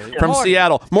Morty from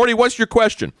Seattle. Morty, what's your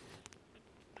question?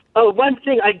 Oh, one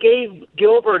thing, I gave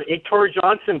Gilbert a Tor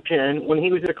Johnson pin when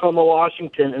he was at Tacoma,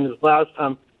 Washington in his last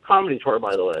comedy tour,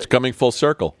 by the way. It's coming full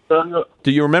circle. So,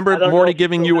 do you remember Morty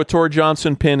giving you a Tor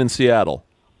Johnson pin in Seattle?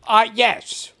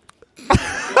 Yes.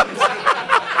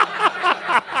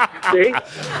 See?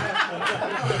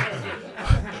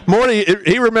 Morty,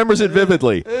 he remembers it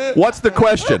vividly. What's the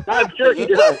question? I'm sure he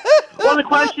does. Well, the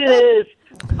question is,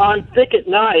 on Thick at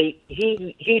Night,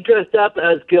 he dressed up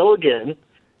as Gilligan.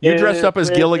 You dressed up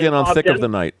as Gilligan on Thick of the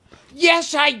Night.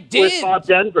 Yes, I did. With Bob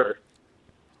Denver.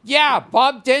 Yeah,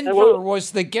 Bob Denver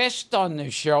was the guest on the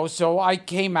show, so I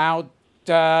came out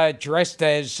dressed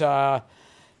as, and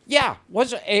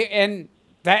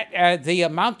that the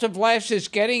amount of laughs it's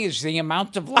getting is the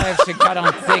amount of laughs it got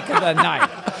on Thick of the Night.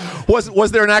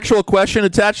 Was there an actual question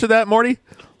attached to that, Morty?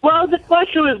 Well, the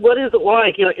question is, what is it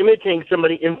like, imitating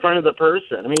somebody in front of the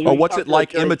person? I mean, what's it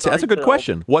like imitating? That's a good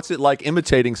question. What's it like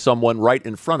imitating someone right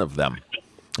in front of them,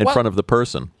 in front of the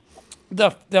person?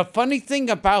 The funny thing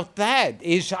about that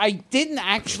is I didn't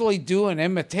actually do an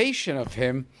imitation of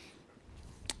him,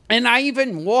 and I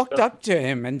even walked up to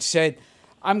him and said,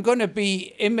 I'm going to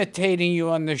be imitating you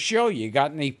on the show. You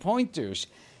got any pointers?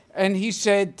 And he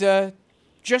said,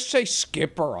 just say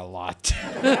Skipper a lot.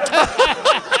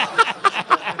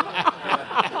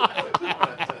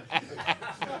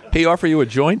 He offer you a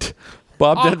joint,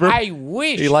 Bob Denver? I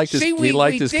wish. He liked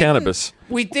his cannabis.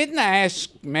 We didn't ask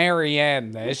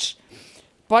Marianne this,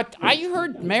 but I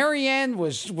heard Marianne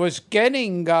was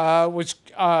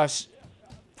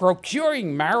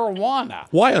procuring marijuana.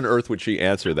 Why on earth would she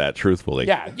answer that truthfully?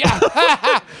 Yeah.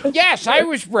 Yes, I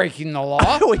was breaking the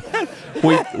law.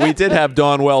 we did have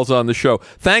Dawn Wells on the show.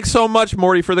 Thanks so much,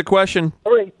 Morty, for the question.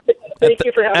 All right. Thank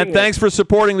you for having me. And thanks for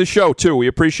supporting the show, too. We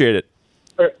appreciate it.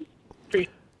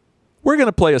 We're going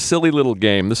to play a silly little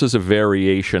game. This is a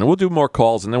variation. We'll do more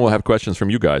calls, and then we'll have questions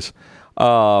from you guys.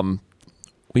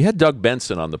 We had Doug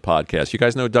Benson on the podcast. You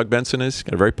guys know who Doug Benson is? He's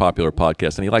got a very popular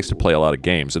podcast, and he likes to play a lot of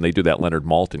games, and they do that Leonard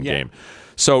Maltin game.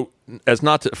 So as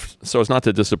not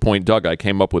to disappoint Doug, I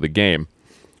came up with a game,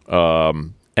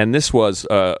 and this was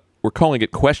we're calling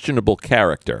it Questionable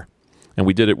Character, and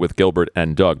we did it with Gilbert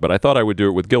and Doug, but I thought I would do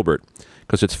it with Gilbert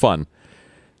because it's fun.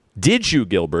 Did you,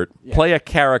 Gilbert, play a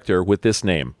character with this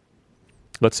name?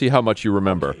 Let's see how much you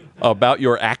remember about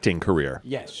your acting career.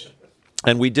 Yes.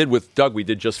 And we did with Doug, we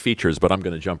did just features, but I'm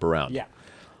going to jump around. Yeah.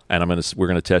 And we're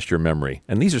going to test your memory.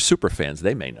 And these are super fans.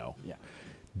 They may know. Yeah.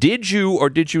 Did you or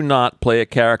did you not play a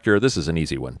character? This is an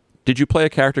easy one. Did you play a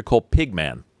character called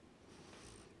Pigman?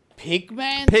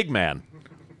 Pigman? Pigman.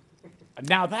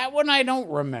 Now, that one I don't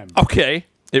remember. Okay.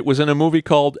 It was in a movie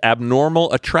called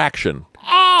Abnormal Attraction.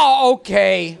 Oh,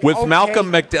 okay. With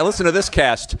Malcolm McDowell. Listen to this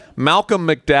cast. Malcolm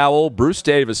McDowell, Bruce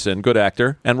Davison, good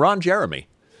actor, and Ron Jeremy.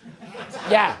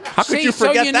 Yeah. How could you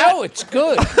forget so that? know it's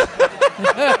good.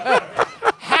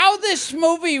 How this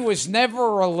movie was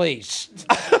never released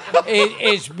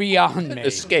is beyond me.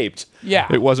 Escaped. Yeah.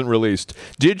 It wasn't released.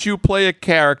 Did you play a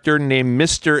character named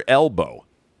Mr. Elbow?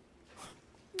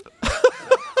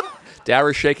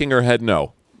 Dara's shaking her head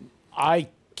no. I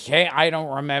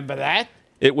don't remember that.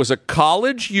 It was a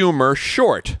college humor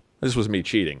short. This was me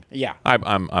cheating. Yeah.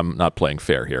 I'm not playing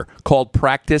fair here. Called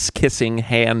Practice Kissing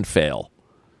Hand Fail.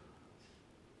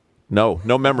 No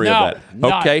memory No, of that.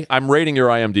 none. Okay, I'm rating your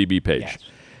IMDb page. Yes.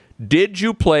 Did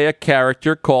you play a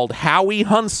character called Howie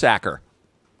Hunsacker?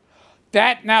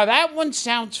 That one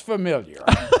sounds familiar.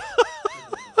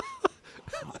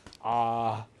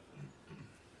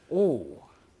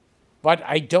 But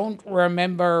I don't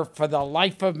remember for the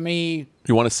life of me.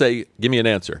 You want to say, give me an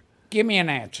answer. Give me an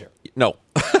answer. No.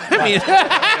 I mean,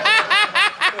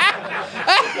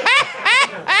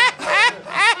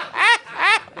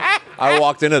 I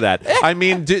walked into that. I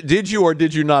mean, did you or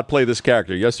did you not play this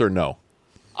character? Yes or no?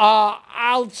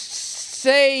 I'll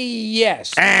say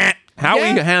yes.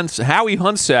 Howie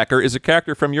Hunsacker is a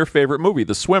character from your favorite movie,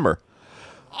 The Swimmer,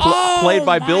 played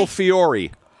by Bill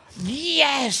Fiore.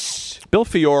 Yes. Bill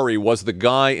Fiore was the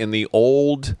guy in the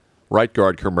old Right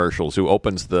Guard commercials who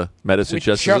opens the medicine With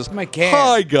chest Chuck and says, McCann.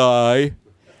 "Hi, guy."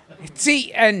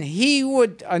 See, and he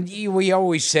would. We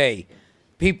always say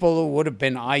people who would have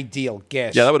been ideal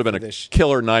guests. Yeah, that would have been for a this.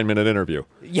 killer 9-minute interview.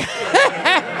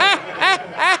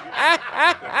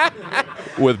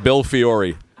 With Bill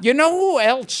Fiore. You know who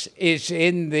else is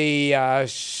in the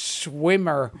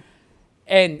Swimmer,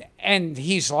 and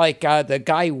he's like the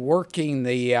guy working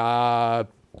the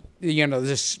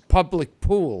this public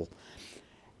pool,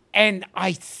 and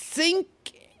I think,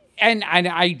 and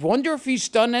I wonder if he's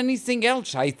done anything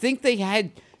else. I think they had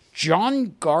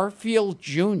John Garfield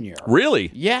Jr.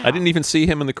 Really? Yeah. I didn't even see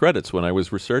him in the credits when I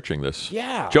was researching this.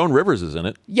 Yeah. Joan Rivers is in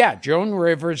it. Yeah, Joan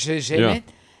Rivers is in Yeah. it,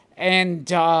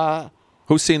 and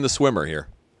Who's seen The Swimmer here?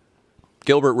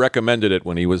 Gilbert recommended it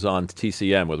when he was on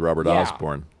TCM with Robert Yeah.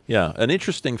 Osborne. Yeah, an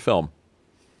interesting film.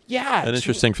 yeah, An it's-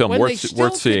 interesting film, when worth- they still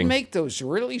worth seeing. Could make those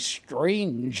really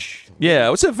strange. Yeah,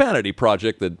 it was a vanity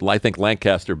project that I think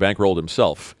Lancaster bankrolled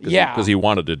himself. Yeah. Because he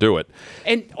wanted to do it.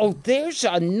 And there's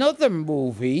another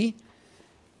movie.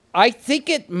 I think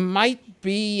it might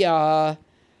be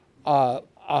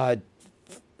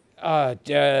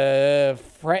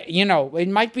it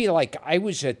might be like I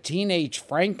Was a Teenage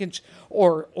Frankenstein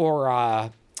or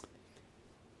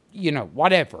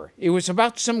whatever. It was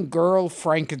about some girl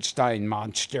Frankenstein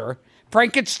monster,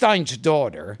 Frankenstein's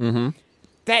daughter,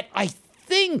 that I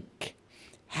think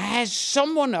has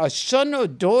a son or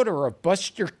daughter of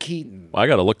Buster Keaton. I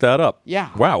got to look that up. Yeah.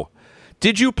 Wow.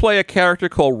 Did you play a character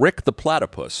called Rick the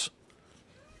Platypus?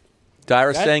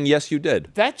 Dara's saying yes, you did.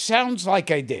 That sounds like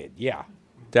I did, yeah.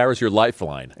 Dara's your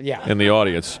lifeline. Yeah. In the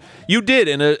audience, you did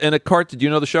in a cart. Did you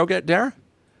know the show? Dara?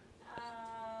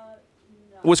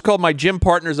 It was called My Gym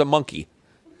Partner's a Monkey.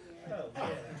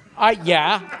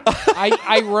 Yeah.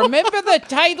 I remember the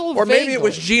title Or maybe it vaguely.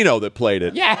 was Gino that played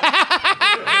it. Yeah.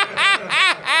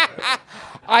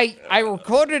 I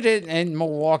recorded it in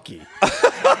Milwaukee.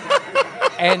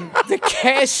 And the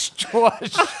cast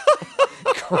was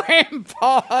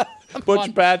Grandpa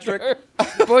Butch Patrick.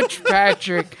 Butch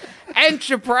Patrick, and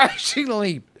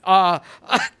surprisingly, a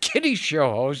kiddie show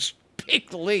host,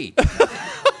 Big Lee.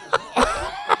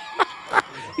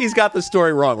 He's got the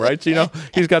story wrong, right, Gino?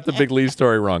 He's got the Big Lee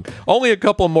story wrong. Only a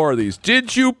couple more of these.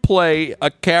 Did you play a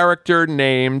character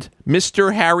named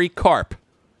Mr. Harry Carp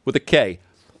with a K?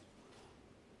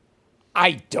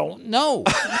 I don't know.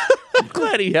 I'm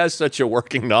glad he has such a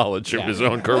working knowledge of his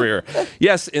own career.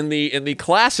 Yes, in the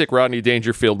classic Rodney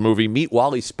Dangerfield movie, Meet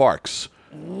Wally Sparks.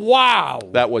 Wow.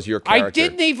 That was your character. I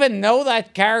didn't even know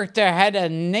that character had a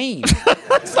name.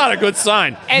 That's not a good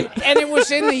sign. And it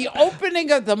was in the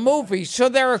opening of the movie, so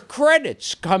there are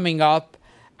credits coming up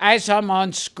as I'm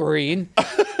on screen.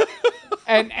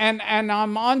 and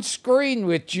I'm on screen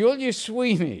with Julia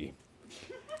Sweeney.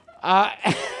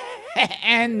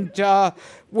 And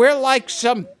we're like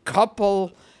some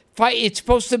couple. It's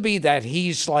supposed to be that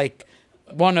he's like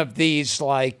one of these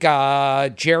like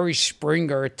Jerry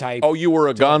Springer type. Oh, you were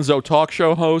a Gonzo talk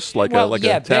show host, like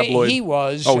a tabloid. He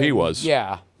was. Oh, he was.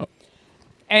 Yeah.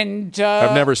 And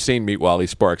I've never seen Meet Wally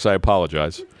Sparks. I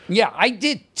apologize. yeah, I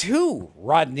did too.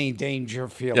 Rodney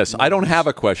Dangerfield. Yes, I don't have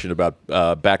a question about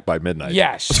Back by Midnight.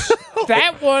 Yes,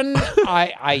 that one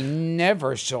I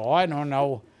never saw. I don't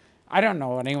know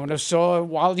anyone who saw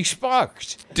Wally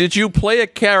Sparks. Did you play a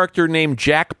character named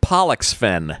Jack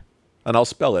Pollexfen? And I'll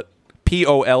spell it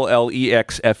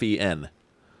Pollexfen.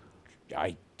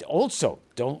 I also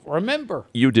don't remember.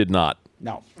 You did not.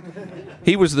 No.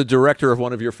 He was the director of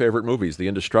one of your favorite movies, The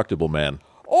Indestructible Man,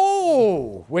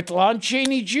 Oh, with Lon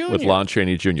Chaney Jr. with Lon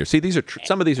Chaney Jr. See, these are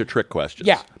some of these are trick questions.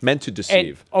 Yeah. Meant to And,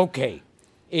 deceive. okay,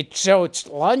 it's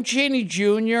Lon Chaney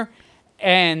Jr.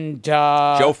 and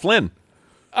Joe Flynn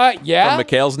yeah, from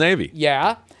McHale's Navy.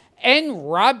 yeah,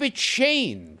 and Robert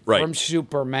Shane Right. from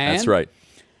Superman. That's right.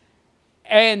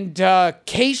 And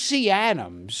Casey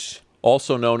Adams.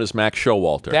 Also known as Max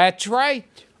Showalter. That's right.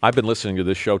 I've been listening to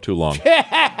this show too long.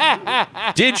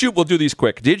 We'll do these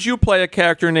quick. Did you play a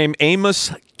character named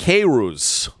Amos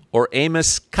Kairus or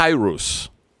Amos Kairus?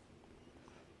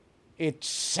 It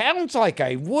sounds like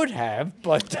I would have,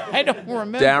 but I don't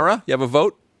remember. Dara, you have a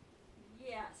vote?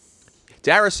 Yes.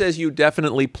 Dara says you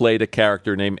definitely played a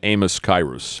character named Amos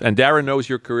Kairus. And Dara knows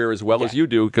your career as well as you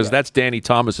do because that's Danny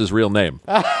Thomas's real name.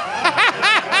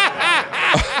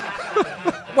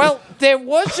 Well, there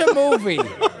was a movie.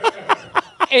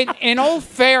 In all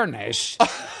fairness,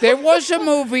 there was a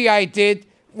movie I did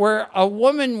where a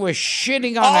woman was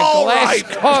shitting on a glass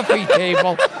coffee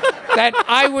table that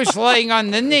I was laying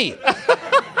underneath.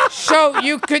 So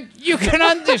you can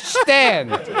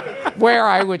understand where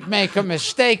I would make a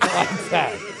mistake like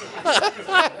that.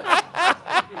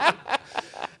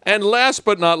 And last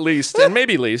but not least, and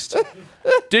maybe least,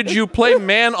 did you play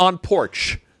Man on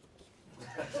Porch?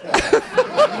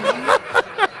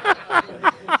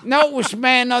 No, it was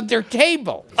Man Under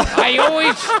Table.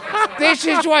 This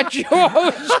is what you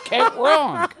always get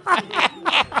wrong.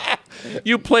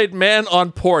 You played Man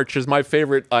on Porch, is my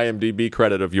favorite IMDb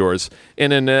credit of yours,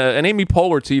 in an Amy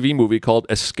Poehler TV movie called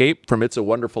Escape from It's a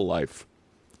Wonderful Life.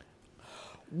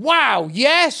 Wow,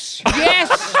 yes.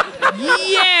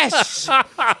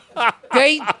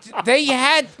 They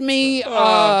had me,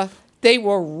 they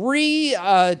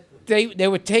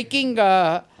were taking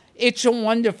It's a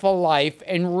Wonderful Life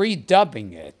and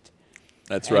redubbing it.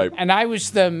 That's right. And I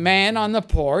was the man on the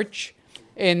porch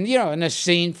in a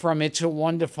scene from It's a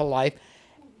Wonderful Life.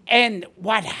 And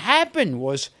what happened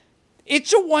was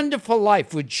It's a Wonderful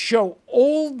Life would show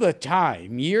all the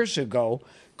time years ago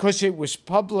because it was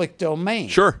public domain.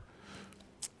 Sure.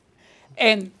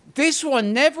 And this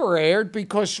one never aired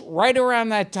because right around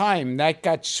that time, that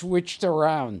got switched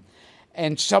around.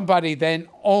 And somebody then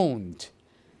owned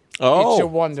Oh, It's a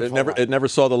Wonderful Life. It never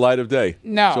saw the light of day.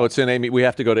 No. So it's in Amy. We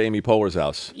have to go to Amy Poehler's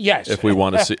house. Yes. If we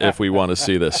want to see. If we want to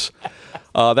see this,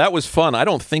 that was fun. I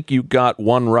don't think you got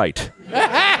one right.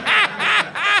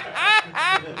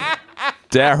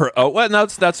 Dara. Oh, well, no,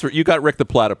 that's you got Rick the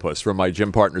Platypus from my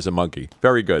gym partner's a monkey.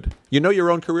 Very good. You know your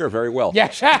own career very well.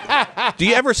 Yes. Do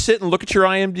you ever sit and look at your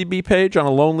IMDb page on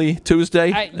a lonely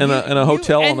Tuesday in a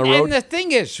hotel on the road? And the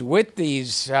thing is, with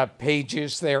these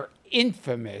pages, they're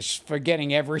infamous for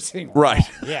getting everything wrong. Right.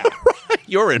 Yeah.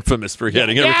 You're infamous for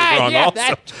getting everything wrong also.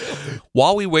 That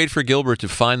While we wait for Gilbert to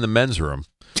find the men's room,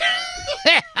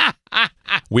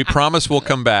 we promise we'll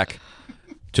come back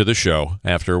to the show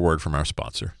after a word from our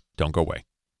sponsor. Don't go away.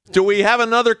 Do we have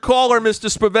another caller, Mr.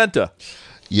 Spaventa?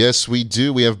 Yes, we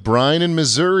do. We have Brian in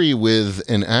Missouri with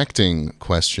an acting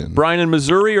question. Brian in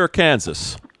Missouri or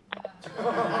Kansas?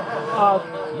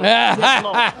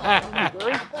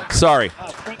 Sorry.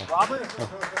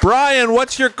 Brian,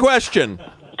 what's your question?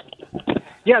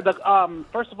 Yeah,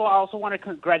 first of all, I also want to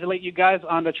congratulate you guys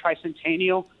on the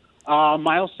tricentennial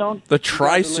milestone. The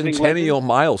tricentennial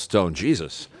milestone.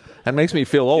 Jesus. That makes me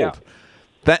feel old.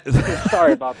 Yeah.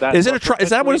 Sorry about that. Is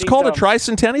that what it's called? A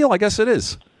tricentennial? I guess it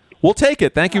is. We'll take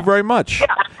it. Thank you very much.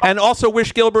 And also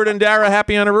wish Gilbert and Dara a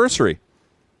happy anniversary.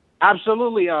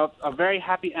 Absolutely. A very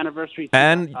happy anniversary.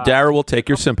 And Dara will take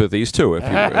your sympathies, too, if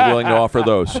you're willing to offer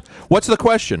those. What's the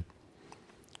question?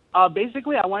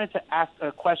 Basically, I wanted to ask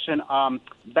a question.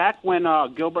 Back when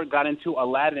Gilbert got into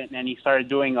Aladdin and he started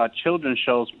doing children's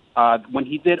shows, when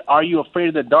he did Are You Afraid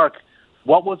of the Dark,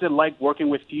 what was it like working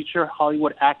with future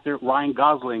Hollywood actor Ryan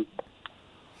Gosling?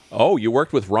 Oh, you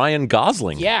worked with Ryan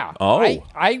Gosling. Yeah. Oh.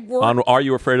 I worked on Are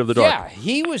You Afraid of the Dark? Yeah,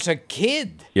 he was a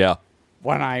kid. Yeah.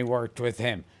 When I worked with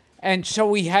him. And so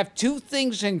we have two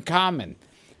things in common.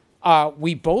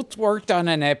 We both worked on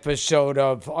an episode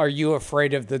of Are You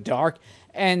Afraid of the Dark?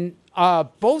 And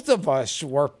both of us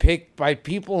were picked by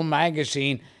People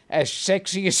magazine as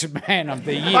sexiest man of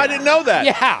the year. I didn't know that.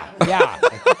 Yeah.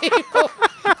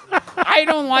 I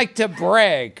don't like to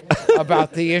brag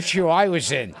about the issue I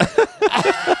was in.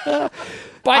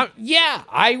 But yeah,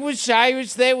 I was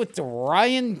there with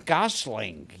Ryan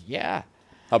Gosling. Yeah.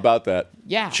 How about that?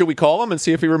 Yeah. Should we call him and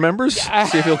see if he remembers?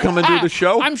 See if he'll come and do the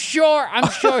show? I'm sure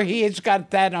he has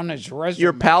got that on his resume.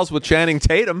 You're pals with Channing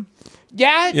Tatum.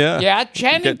 Yeah.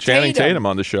 Channing Tatum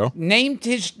on the show. Named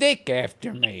his dick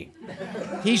after me.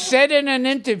 He said in an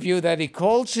interview that he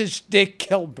calls his dick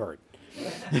Gilbert.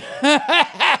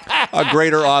 A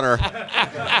greater honor.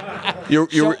 You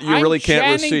really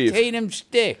can't receive. Channing Tatum's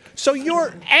dick. So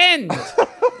you're and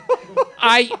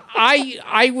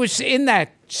I was in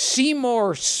that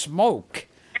Seymour smoke,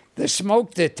 the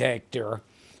smoke detector,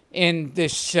 in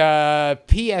this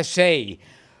PSA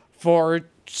for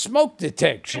smoke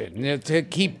detection, to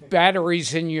keep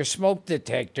batteries in your smoke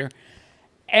detector.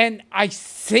 And I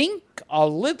think a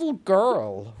little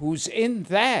girl who's in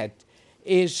that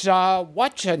is,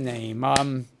 what's her name?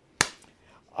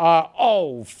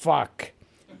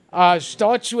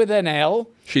 Starts with an L.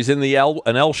 She's in the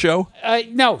an L show?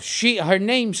 No, her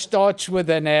name starts with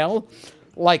an L,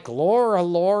 like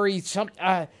Lori,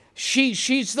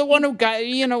 she's the one who got,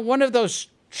 one of those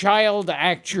child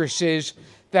actresses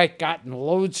that got in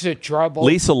loads of trouble.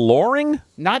 Lisa Loring?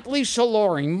 Not Lisa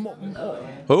Loring.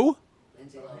 Who?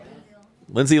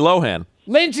 Lindsay Lohan.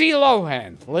 Lindsay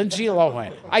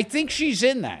Lohan. I think she's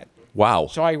in that. Wow.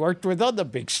 So I worked with other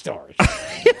big stars.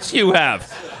 Yes, you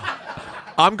have.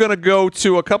 I'm going to go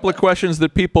to a couple of questions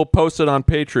that people posted on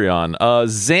Patreon.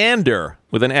 Xander,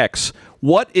 with an X.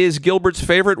 What is Gilbert's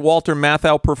favorite Walter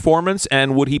Matthau performance,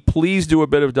 and would he please do a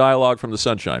bit of dialogue from the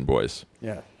Sunshine Boys?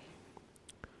 Yeah.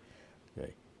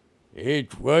 Okay.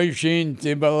 It wasn't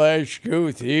the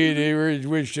Belasco Theater, it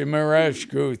was the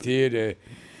Marasco Theater.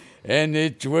 And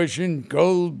it wasn't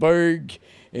Goldberg,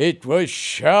 it was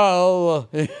Shaw.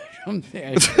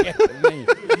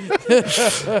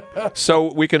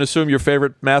 So we can assume your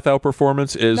favorite Matthau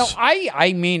performance is... No,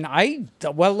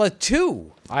 a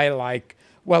two I like.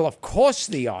 Well, of course,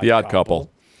 The Odd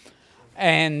Couple.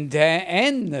 And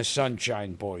the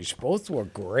Sunshine Boys. Both were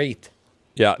great.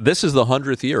 Yeah, this is the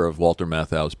 100th year of Walter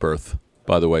Matthau's birth,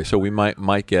 by the way. So we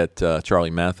might get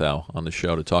Charlie Matthau on the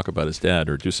show to talk about his dad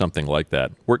or do something like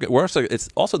that. It's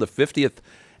also the 50th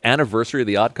anniversary of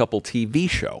the Odd Couple TV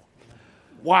show.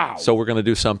 Wow. So we're going to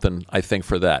do something, I think,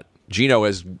 for that. Gino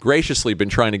has graciously been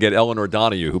trying to get Eleanor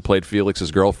Donahue, who played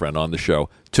Felix's girlfriend, on the show,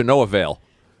 to no avail.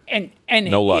 And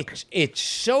no luck. It's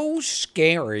so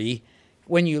scary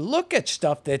when you look at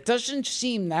stuff that doesn't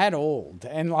seem that old.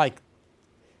 And like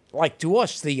to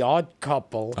us, The Odd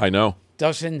Couple. I know.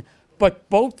 Doesn't. But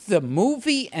both the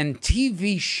movie and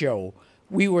TV show,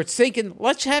 we were thinking,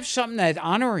 let's have something that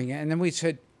honoring it. And then we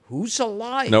said, who's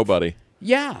alive? Nobody.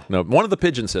 Yeah. No. One of the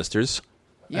Pigeon sisters.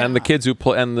 Yeah. And the kids who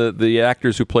play, and the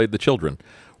actors who played the children.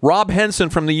 Rob Henson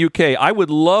from the UK. I would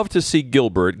love to see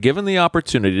Gilbert given the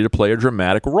opportunity to play a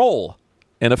dramatic role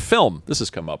in a film. This has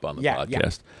come up on the podcast. Yeah.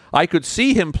 I could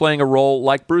see him playing a role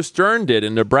like Bruce Dern did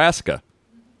in Nebraska.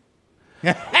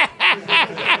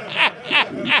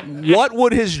 What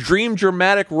would his dream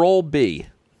dramatic role be?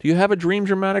 Do you have a dream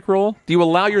dramatic role? Do you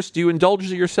indulge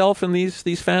yourself in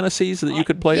these fantasies that you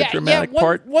could play a dramatic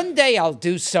part? One day I'll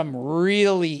do some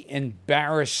really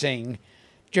embarrassing,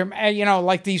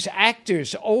 like these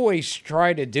actors always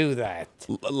try to do that.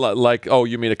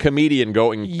 You mean a comedian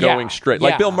going straight,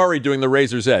 like Bill Murray doing The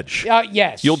Razor's Edge?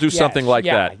 Yes. You'll do something like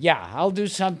that. Yeah, I'll do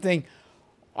something,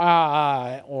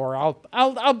 or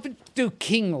I'll do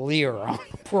King Lear on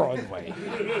Broadway.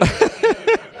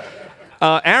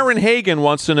 Aaron Hagen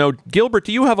wants to know, Gilbert,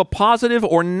 do you have a positive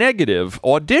or negative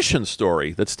audition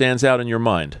story that stands out in your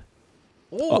mind?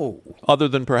 Oh. Other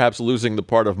than perhaps losing the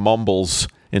part of Mumbles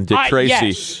in Dick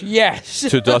Tracy yes.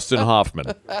 to Dustin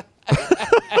Hoffman.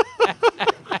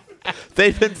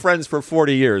 They've been friends for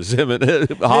 40 years, him and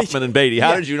Hoffman and Beatty.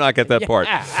 How did you not get that part?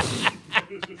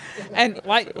 And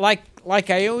like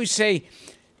I always say,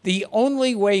 the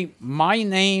only way my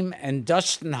name and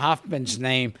Dustin Hoffman's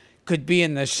name could be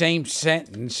in the same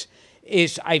sentence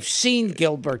is I've seen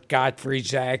Gilbert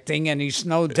Gottfried's acting, and he's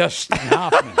no Dustin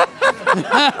Hoffman.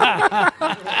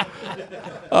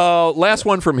 Last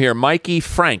one from here. Mikey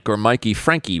Frank, or Mikey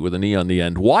Frankie with an E on the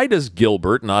end. Why does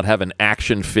Gilbert not have an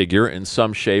action figure in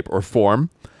some shape or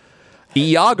form?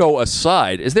 Iago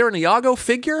aside, is there an Iago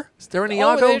figure? Is there an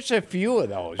Iago? There's a few of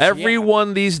those.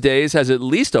 Everyone these days has at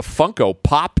least a Funko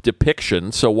Pop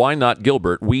depiction, so why not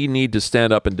Gilbert? We need to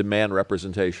stand up and demand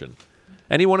representation.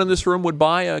 Anyone in this room would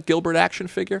buy a Gilbert action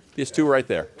figure? These two right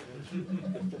there.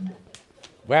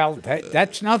 Well,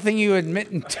 that's nothing you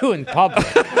admit to in public.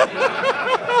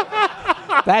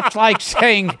 That's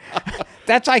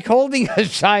like holding a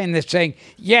sign that's saying,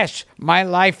 yes, my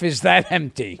life is that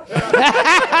empty.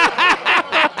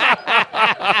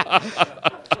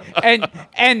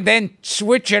 and then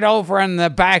switch it over on the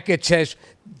back. It says,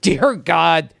 "Dear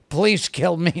God, please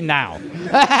kill me now."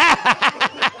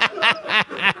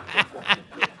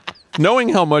 Knowing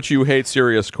how much you hate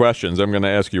serious questions, I'm going to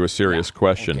ask you a serious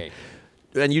question. Okay.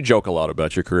 And you joke a lot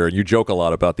about your career. You joke a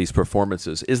lot about these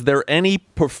performances. Is there any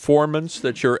performance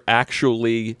that you're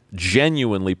actually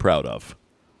genuinely proud of?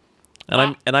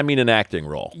 And I mean an acting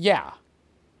role. Yeah.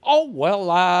 Oh,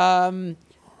 well,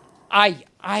 I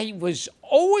was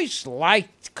always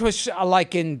liked, because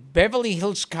like in Beverly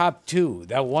Hills Cop 2,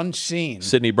 that one scene.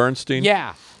 Sidney Bernstein?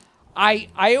 Yeah.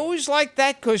 I always liked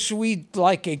that because we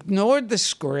ignored the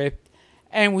script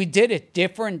and we did it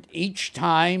different each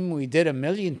time. We did a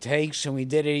million takes and we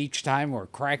did it each time. We're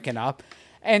cracking up,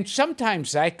 and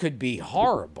sometimes that could be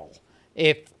horrible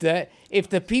if the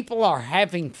people are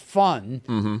having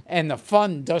fun and the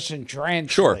fun doesn't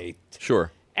translate.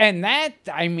 Sure. And that,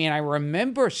 I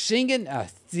remember seeing it in a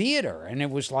theater, and it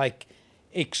was like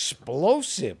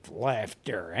explosive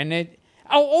laughter. And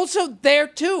also there,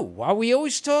 too, while we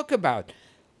always talk about,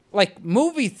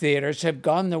 movie theaters have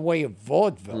gone the way of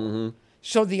vaudeville.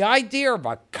 So the idea of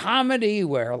a comedy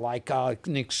where,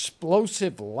 an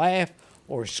explosive laugh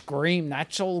or scream,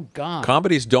 that's all gone.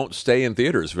 Comedies don't stay in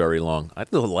theaters very long. I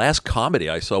think the last comedy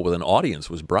I saw with an audience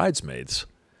was Bridesmaids.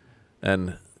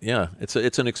 And, yeah, it's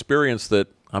an experience that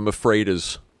I'm afraid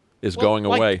is going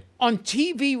away. On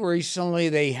TV recently,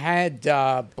 they had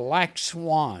Black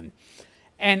Swan.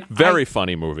 And Very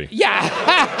funny movie. Yeah.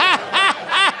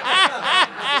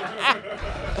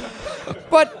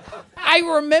 But I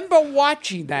remember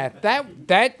watching that.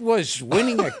 That was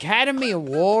winning Academy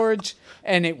Awards,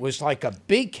 and it was like a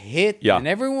big hit, and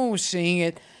everyone was seeing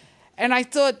it. And I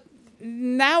thought,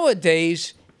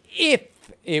 nowadays, if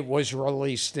it was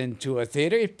released into a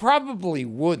theater, it probably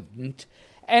wouldn't.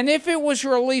 And if it was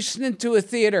released into a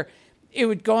theater, it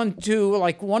would go into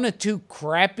one or two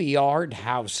crappy art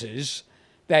houses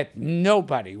that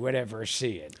nobody would ever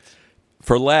see it.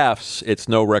 For laughs, it's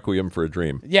no Requiem for a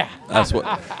Dream. Yeah. That's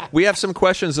what. We have some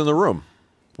questions in the room.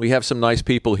 We have some nice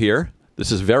people here.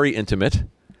 This is very intimate.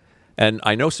 And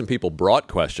I know some people brought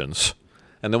questions.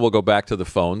 And then we'll go back to the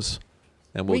phones.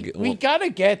 And we got to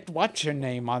get, what's her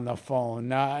name on the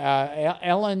phone?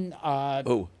 Ellen.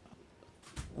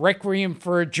 Requiem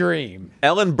for a Dream.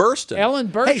 Ellen Burstyn. Ellen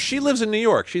Burstyn. Hey, she lives in New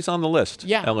York. She's on the list.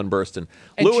 Yeah. Ellen Burstyn.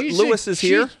 And Lewis is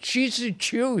here. She's a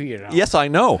Jew, you know. Yes, I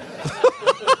know.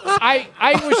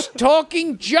 I was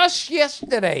talking just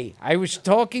yesterday. I was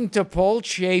talking to Paul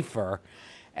Schaefer,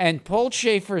 and Paul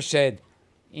Schaefer said,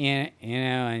 you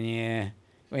know,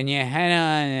 when you had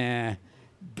on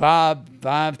Bob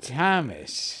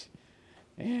Thomas,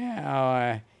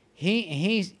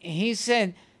 he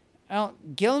said, well,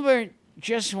 Gilbert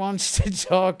just wants to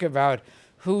talk about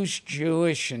who's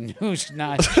Jewish and who's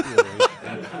not Jewish.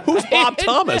 Who's Bob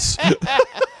Thomas?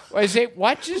 Was it,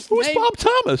 what's his name? Who's Bob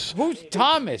Thomas? Who's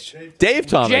Thomas? Dave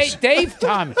Thomas. Dave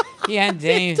Thomas. Yeah,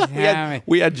 Dave Thomas.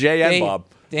 We had Jay and Bob.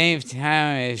 Dave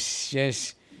Thomas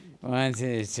just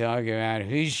wanted to talk about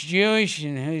who's Jewish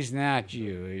and who's not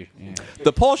Jewish. Yeah.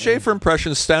 The Paul Schaefer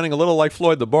impression is sounding a little like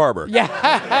Floyd the Barber.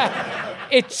 Yeah.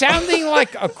 It's sounding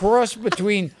like a cross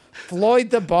between Floyd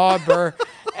the Barber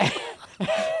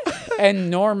and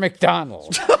Norm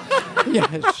Macdonald.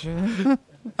 Yes.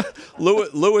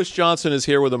 Lewis Johnson is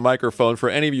here with a microphone for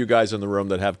any of you guys in the room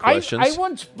that have questions. I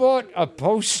once bought a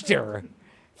poster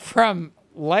from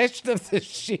Last of the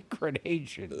Secret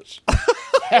Agents.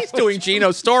 He's doing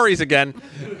Gino stories again.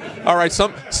 All right,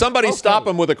 somebody stop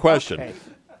him with a question. Okay.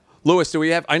 Lewis, do we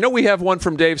have? I know we have one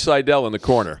from Dave Seidel in the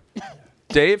corner.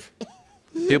 Dave,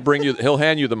 he'll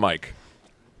hand you the mic.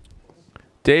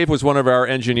 Dave was one of our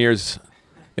engineers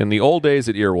in the old days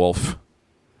at Earwolf.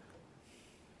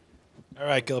 All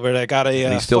right, Gilbert, I got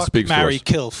a fuck, marry,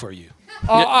 kill for you.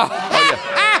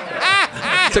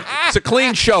 It's a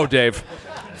clean show, Dave.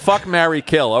 Fuck, marry,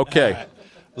 kill. Okay.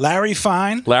 Larry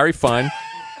Fine. Larry Fine.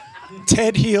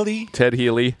 Ted Healy.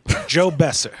 Joe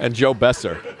Besser. And Joe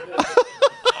Besser.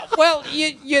 Well,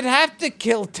 you'd have to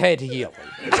kill Ted Healy.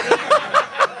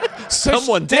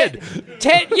 Someone did.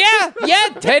 Ted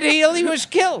Healy was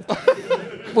killed,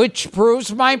 which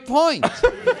proves my point.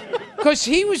 Because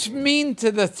he was mean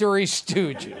to the Three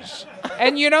Stooges,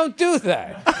 and you don't do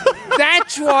that.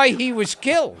 That's why he was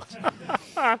killed.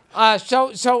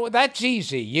 So that's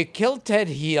easy. You kill Ted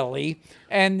Healy,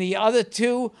 and the other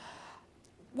two.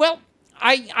 Well,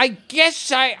 I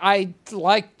guess I'd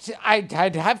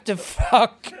have to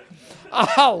fuck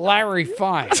Larry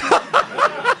Fine.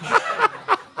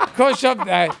 Because of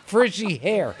that frizzy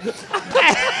hair.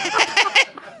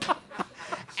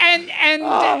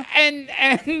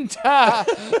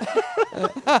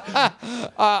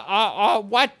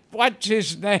 What's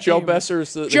his name? Joe Besser.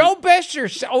 Joe Besser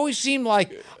always seemed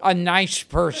like a nice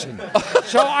person,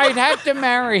 so I'd have to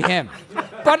marry him.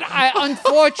 But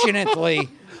unfortunately,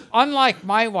 unlike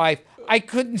my wife, I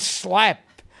couldn't slap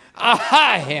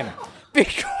him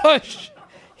because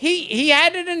he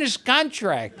had it in his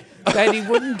contract that he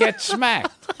wouldn't get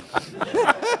smacked.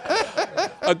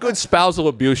 A good spousal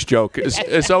abuse joke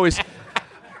is always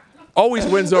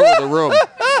wins over the room.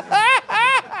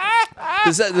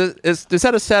 Is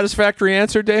that a satisfactory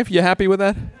answer, Dave? You happy with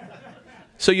that?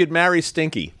 So you'd marry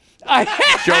Stinky?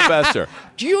 Joe Besser.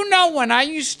 Do you know when I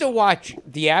used to watch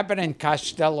the Abbott and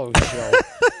Costello show,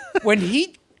 when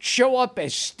he'd show up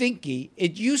as Stinky,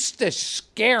 it used to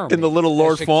scare me. In the little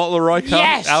Lord Fauntleroy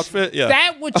outfit? Yeah.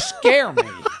 That would scare me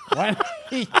when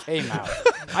he came out.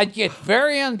 I'd get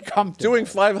very uncomfortable. Doing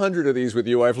 500 of these with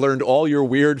you, I've learned all your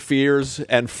weird fears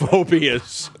and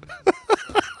phobias.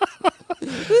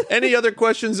 Any other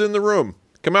questions in the room?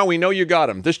 Come on, we know you got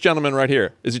them. This gentleman right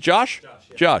here. Is it Josh?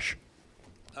 Josh.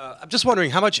 I'm just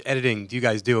wondering, how much editing do you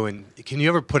guys do, and can you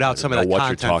ever put out some of that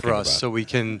content for us so we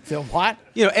can? The what?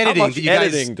 Editing. How much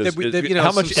editing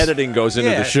how much editing goes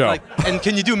into the show? And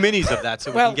can you do minis of that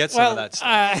so we can get some of that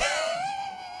stuff?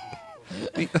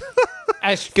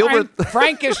 As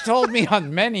Frank has told me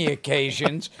on many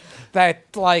occasions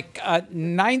that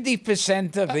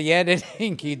 90% of the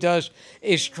editing he does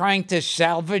is trying to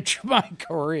salvage my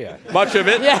career. Much of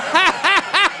it? Yeah.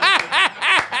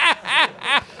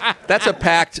 That's a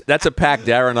pact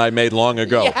Darren and I made long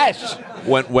ago. Yes.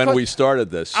 When we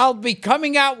started this. I'll be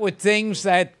coming out with things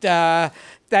that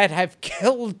have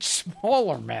killed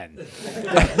smaller men.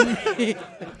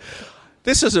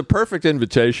 This is a perfect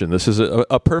invitation. This is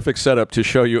a perfect setup to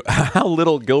show you how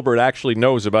little Gilbert actually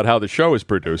knows about how the show is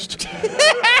produced.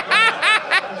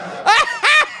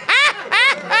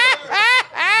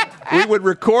 We would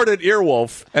record at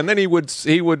Earwolf, and then he would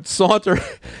saunter.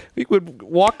 He would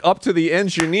walk up to the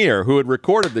engineer who had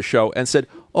recorded the show and said,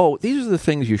 "Oh, these are the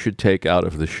things you should take out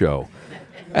of the show."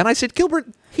 And I said, "Gilbert,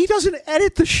 he doesn't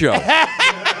edit the show.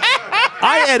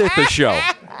 I edit the show."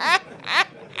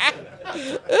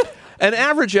 An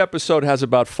average episode has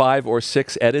about 5 or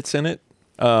 6 edits in it.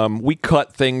 We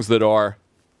cut things that are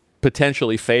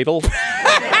potentially fatal to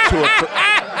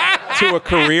a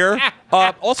career.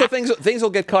 Also, things will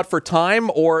get cut for time,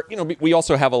 or we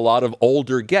also have a lot of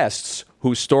older guests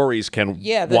whose stories can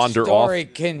wander off. The story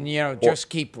can just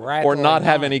keep rattling or not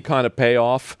have on. any kind of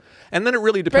payoff. And then it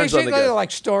really depends on the Basically guest.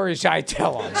 like stories I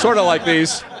tell on. Sort of like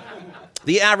these.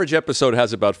 The average episode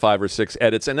has about 5 or 6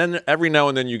 edits, and then every now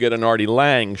and then you get an Artie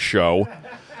Lang show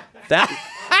that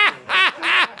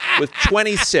with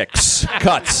 26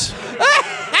 cuts.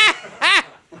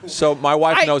 So my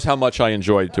wife knows how much I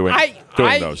enjoy doing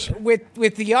those.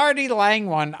 With the Artie Lang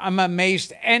one, I'm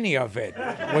amazed any of it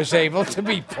was able to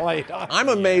be played on. I'm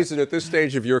amazed that at this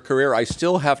stage of your career, I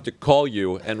still have to call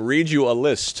you and read you a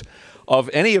list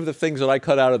of any of the things that I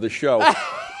cut out of the show,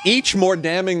 each more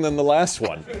damning than the last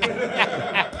one.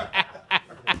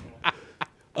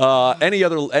 Any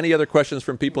other questions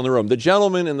from people in the room? The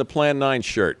gentleman in the Plan 9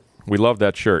 shirt. We love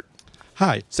that shirt.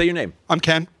 Hi. Say your name. I'm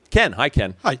Ken. Ken. Hi,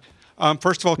 Ken. Hi.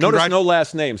 First of all, notice no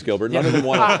last names, Gilbert. None of them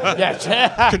want it. Yes.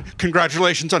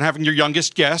 Congratulations on having your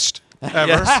youngest guest ever.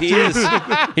 Yes, he is.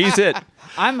 He's it.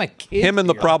 I'm a kid. Him and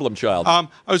the problem child. I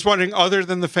was wondering, other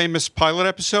than the famous pilot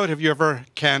episode, have you ever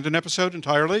canned an episode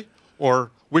entirely, or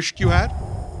wished you had?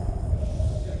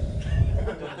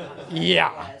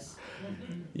 Yeah.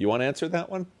 You want to answer that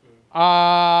one? The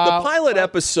pilot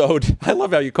episode. I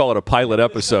love how you call it a pilot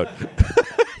episode.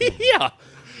 Yeah.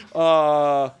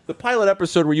 The pilot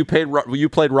episode where you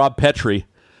played Rob Petrie.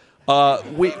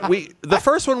 The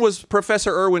first one was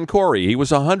Professor Irwin Corey. He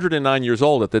was 109 years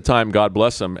old at the time, God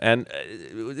bless him, and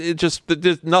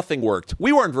nothing worked.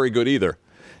 We weren't very good either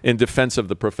in defense of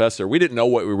the professor. We didn't know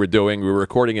what we were doing. We were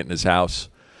recording it in his house.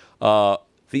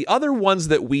 The other ones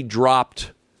that we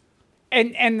dropped,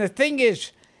 and the thing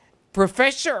is,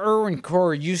 Professor Irwin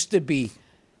Corey used to be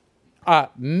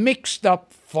mixed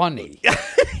up funny.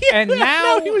 And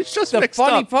now he was just the mixed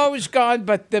funny up. part was gone,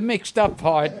 but the mixed up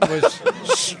part was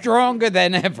stronger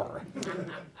than ever.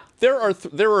 there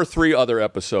are 3 other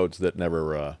episodes that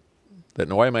never.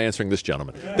 Why am I answering this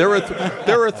gentleman? There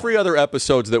are 3 other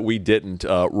episodes that we didn't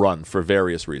run for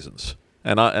various reasons.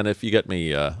 And if you get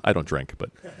me, I don't drink, but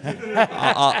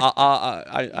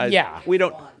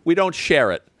we don't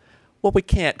share it. Well, we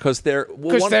can't because they're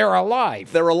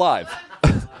alive. They're alive.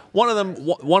 One of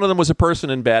them was a person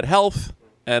in bad health,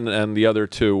 and the other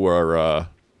 2 were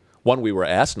one we were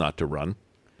asked not to run.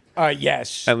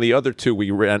 Yes. And the other 2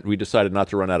 we decided not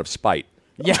to run out of spite.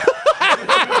 Yeah.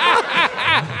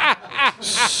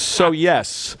 So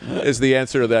yes is the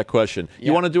answer to that question. Yeah.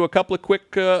 You want to do a couple of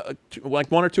quick,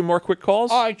 like 1 or 2 more quick calls?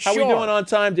 Sure. How we doing on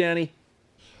time, Danny?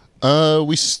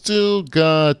 We still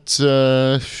got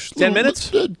 10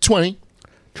 minutes? 20.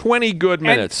 20 good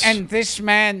minutes. And this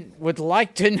man would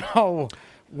like to know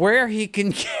where he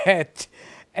can get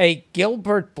a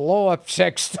Gilbert blow-up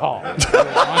sex doll.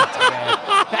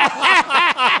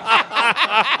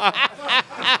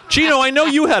 Gino, I know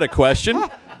you had a question.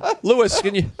 Louis,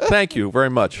 thank you very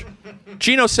much.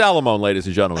 Gino Salamone, ladies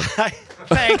and gentlemen.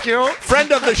 Thank you.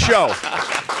 Friend of the show.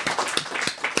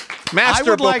 Master I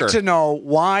would Booker. like to know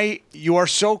why you are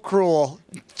so cruel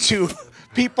to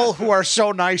people who are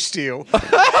so nice to you.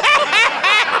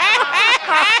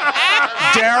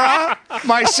 Dara,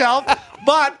 myself.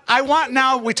 But I want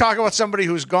now we talk about somebody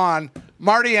who's gone.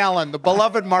 Marty Allen, the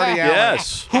beloved Marty Allen.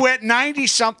 Yes. Who at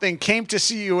 90-something came to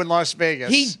see you in Las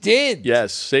Vegas. He did.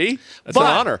 Yes, see? That's But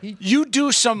an honor. you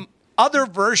do some other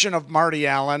version of Marty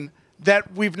Allen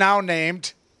that we've now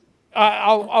named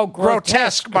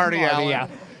grotesque Marty Allen.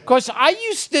 Because I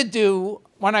used to do,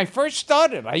 when I first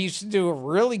started, I used to do a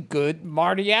really good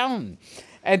Marty Allen.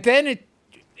 And then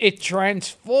it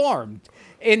transformed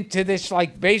into this,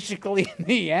 like, basically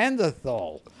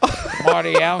Neanderthal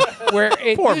Marty Allen, where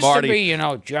it Poor used Marty. to be,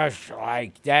 just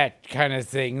like that kind of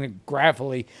thing,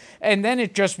 gravelly. And then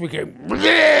it just became...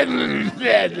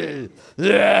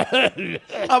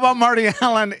 How about Marty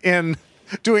Allen in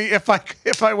doing If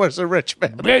I Was a Rich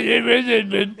Man?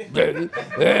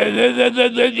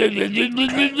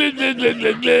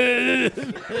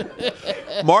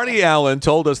 Marty Allen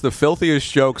told us the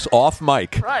filthiest jokes off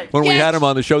mic when we had him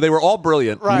on the show. They were all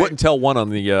brilliant. Right. We wouldn't tell one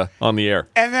on the air.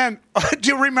 And then, do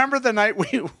you remember the night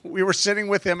we were sitting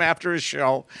with him after his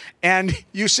show, and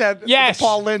you said Yes. the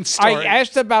Paul Lynde story? I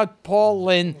asked about Paul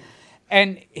Lynde,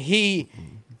 and he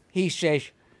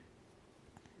says,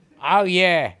 "Oh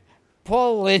yeah,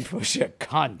 Paul Lynde was a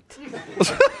cunt."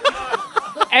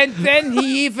 And then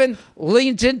he even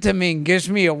leans into me and gives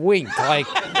me a wink,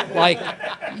 like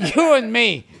you and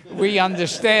me, we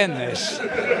understand this.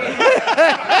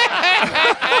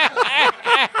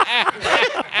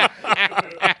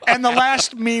 And the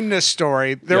last meanness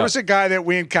story, there was a guy that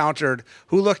we encountered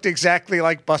who looked exactly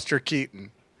like Buster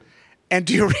Keaton. And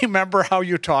do you remember how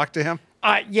you talked to him?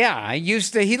 Yeah, I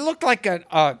used to. He looked like an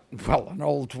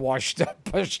old washed-up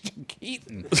Buster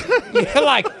Keaton.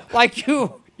 like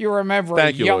you remember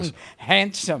Thank a you, young, Louis.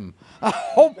 handsome,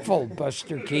 hopeful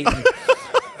Buster Keaton.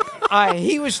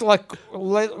 He was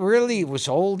really was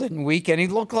old and weak, and he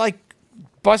looked like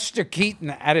Buster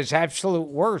Keaton at his absolute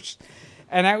worst.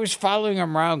 And I was following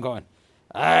him around going,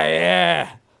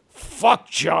 yeah, fuck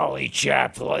Charlie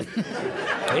Chaplin.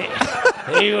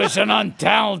 He was an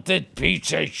untalented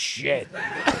piece of shit.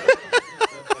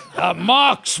 The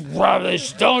Marx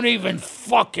Brothers, don't even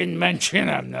fucking mention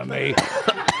them to me.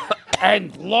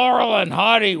 And Laurel and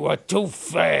Hardy were two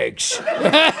fags.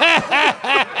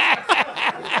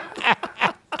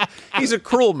 He's a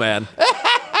cruel man.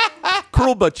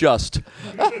 Cruel but just.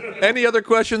 Any other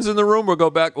questions in the room? We'll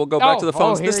go back to the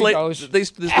phones. Here he goes.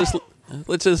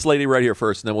 Let's this lady right here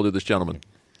first, and then we'll do this gentleman.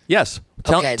 Yes.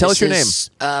 Tell us your name.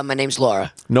 My name's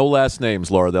Laura. No last names,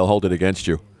 Laura. They'll hold it against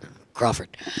you.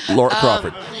 Crawford. Laura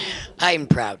Crawford. I'm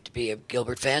proud to be a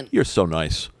Gilbert fan. You're so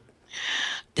nice.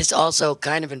 This also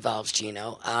kind of involves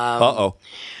Gino. Uh-oh.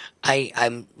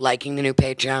 I'm liking the new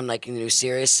Patreon, liking the new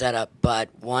Sirius setup, but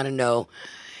want to know,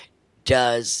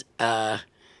 does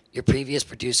your previous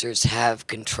producers have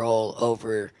control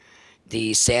over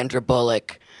the Sandra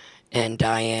Bullock and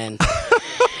Diane?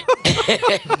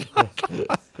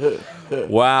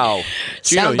 Wow.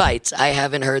 Sound bites. I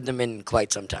haven't heard them in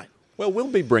quite some time. Well, we'll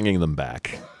be bringing them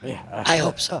back. I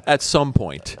hope so. At some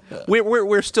point.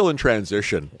 We're still in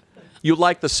transition. You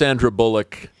like the Sandra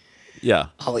Bullock? Yeah.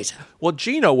 Always have. Well,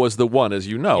 Gino was the one, as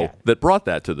you know, that brought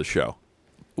that to the show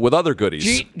with other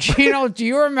goodies. Gino, do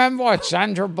you remember what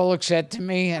Sandra Bullock said to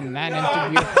me in that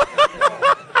interview?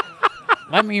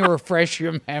 Let me refresh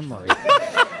your memory.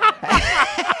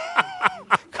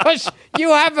 Because you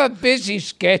have a busy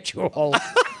schedule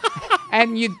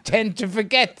and you tend to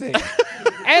forget things.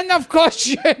 And, of course,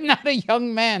 you're not a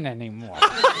young man anymore.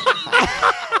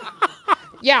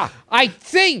 Yeah, I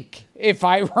think, if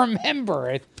I remember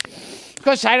it,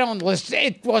 because I don't listen,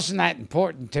 it wasn't that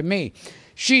important to me.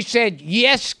 She said,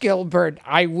 "Yes, Gilbert,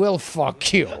 I will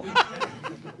fuck you."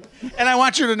 And I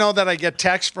want you to know that I get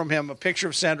text from him, a picture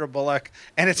of Sandra Bullock,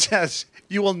 and it says,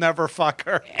 "You will never fuck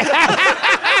her."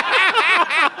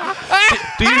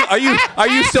 Are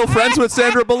you still friends with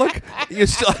Sandra Bullock?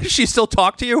 She still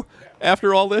talk to you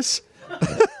after all this?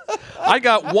 I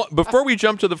got one. Before we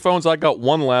jump to the phones, I got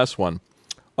one last one.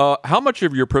 How much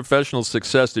of your professional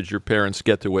success did your parents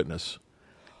get to witness?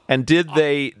 And did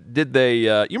they?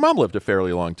 Your mom lived a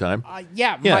fairly long time.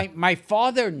 Yeah. My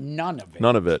father, none of it.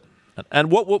 None of it.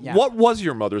 And what was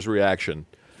your mother's reaction?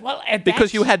 Well,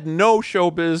 because you had no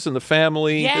showbiz in the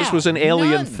family. Yeah, this was an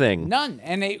alien thing. None.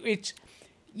 And it's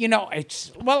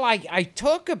I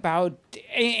talk about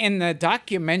in the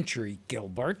documentary,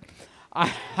 Gilbert,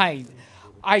 I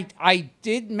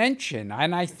did mention,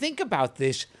 and I think about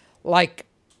this, like,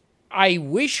 I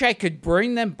wish I could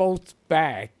bring them both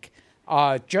back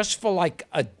just for like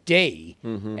a day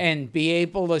and be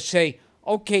able to say,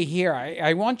 okay, here,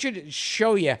 I want you to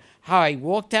show you how I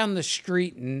walk down the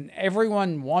street and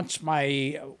everyone wants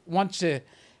to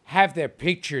have their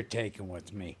picture taken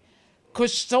with me.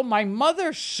 Because so my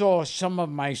mother saw some of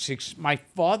my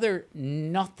father,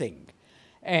 nothing.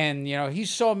 And, he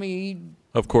saw me,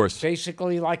 of course,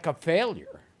 basically like a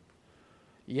failure.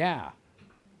 Yeah.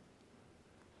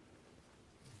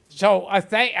 So this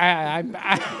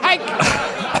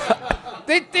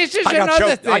is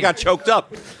another thing. I got choked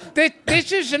up.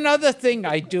 This is another thing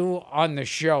I do on the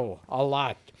show a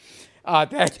lot.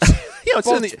 That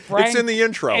it's in the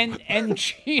intro. And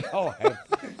Gino have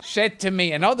said to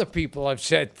me, and other people have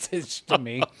said this to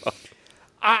me.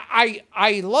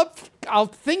 I'll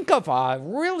think of a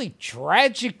really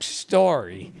tragic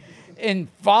story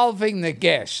involving the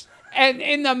guest. And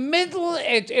in the middle,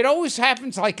 it always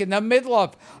happens like in the middle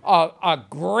of a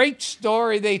great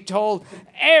story they told.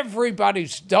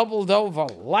 Everybody's doubled over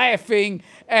laughing,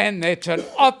 and it's an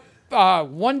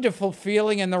wonderful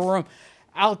feeling in the room.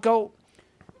 I'll go,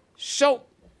 so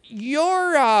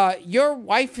your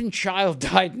wife and child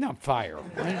died in a fire.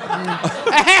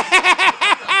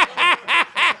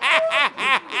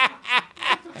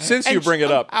 Since you bring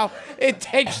it up, it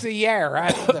takes the air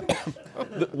out of the...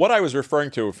 What I was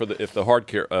referring to, if the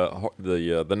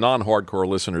non-hardcore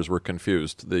listeners were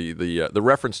confused, the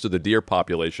reference to the deer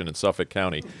population in Suffolk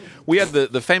County, we had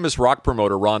the famous rock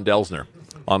promoter Ron Delsner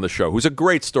on the show, who's a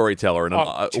great storyteller and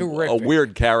a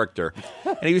weird character,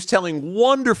 and he was telling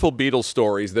wonderful Beatles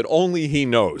stories that only he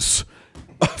knows.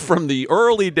 From the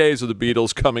early days of the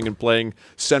Beatles coming and playing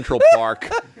Central Park,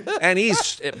 and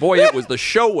the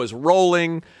show was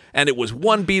rolling, and it was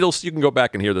one Beatles. You can go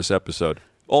back and hear this episode.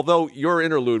 Although your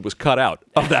interlude was cut out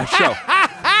of that show,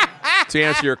 to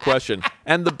answer your question.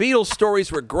 And the Beatles stories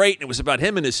were great. And it was about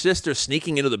him and his sister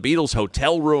sneaking into the Beatles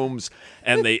hotel rooms,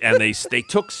 and they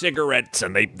took cigarettes,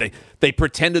 and they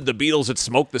pretended the Beatles had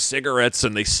smoked the cigarettes,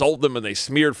 and they sold them, and they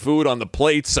smeared food on the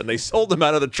plates, and they sold them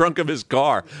out of the trunk of his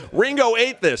car. Ringo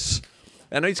ate this.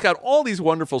 And he's got all these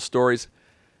wonderful stories.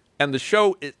 And the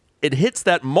show... It hits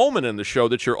that moment in the show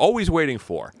that you're always waiting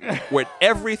for, where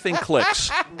everything clicks.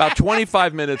 About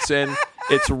 25 minutes in,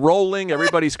 it's rolling,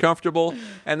 everybody's comfortable,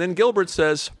 and then Gilbert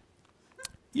says,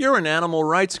 "You're an animal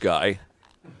rights guy.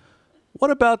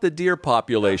 What about the deer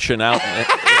population out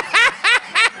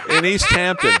in East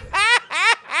Hampton?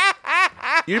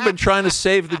 You've been trying to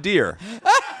save the deer."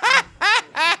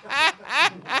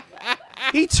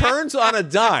 He turns on a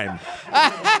dime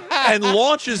and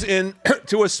launches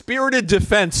into a spirited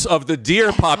defense of the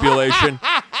deer population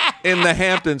in the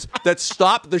Hamptons that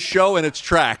stopped the show in its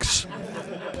tracks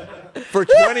for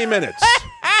 20 minutes.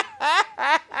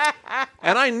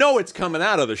 And I know it's coming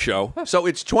out of the show, so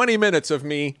it's 20 minutes of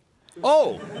me.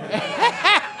 Oh.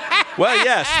 Well,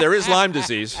 yes, there is Lyme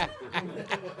disease.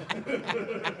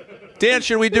 Dan,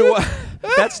 should we do...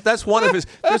 That's one of his...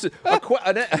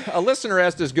 A listener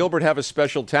asked, does Gilbert have a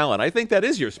special talent? I think that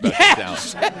is your special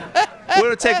talent. We're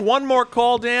going to take one more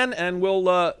call, Dan, and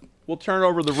we'll turn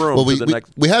over the room to the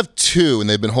next... We have two, and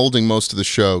they've been holding most of the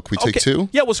show. Can we take two?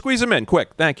 Yeah, we'll squeeze them in. Quick.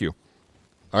 Thank you.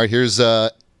 All right, here's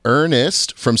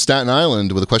Ernest from Staten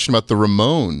Island with a question about the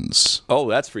Ramones. Oh,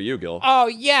 that's for you, Gil. Oh,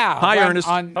 yeah. Hi, Ernest.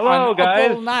 Hello, guys.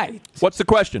 All night. What's the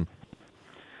question?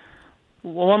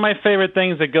 Well, one of my favorite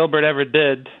things that Gilbert ever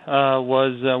did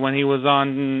was when he was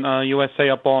on USA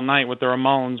Up All Night with the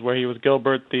Ramones, where he was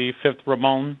Gilbert, the fifth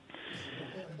Ramone.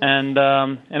 And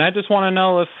I just want to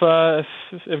know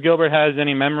if Gilbert has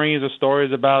any memories or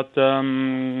stories about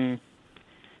hanging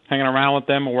around with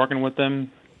them or working with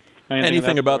them.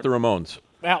 Anything about the Ramones?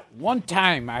 Well, one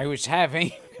time I was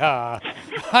having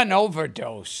an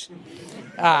overdose.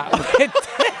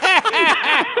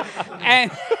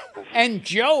 And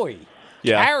Joey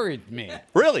carried me.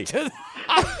 Really?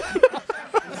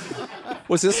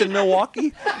 Was this in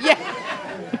Milwaukee? Yeah.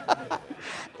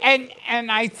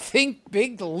 And I think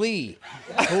Big Lee,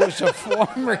 who was a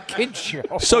former Kid Show.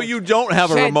 So you don't have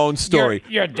a Ramones story?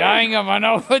 You're dying of an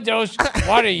overdose?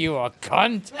 What are you, a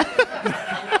cunt?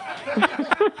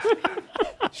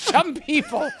 Some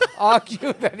people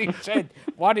argue that he said,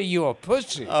 "What are you, a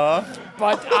pussy?"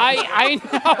 But I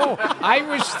know I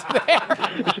was there.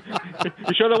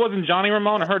 You sure that wasn't Johnny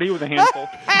Ramone? I heard he was a handful.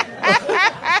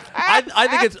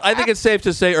 I think it's safe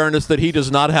to say, Ernest, that he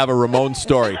does not have a Ramones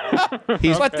story.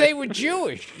 But they were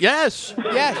Jewish. Yes.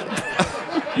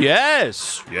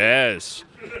 Yes. Yes.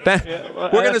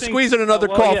 We're going to squeeze in another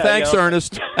call. Thanks,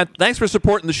 Ernest. And thanks for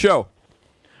supporting the show.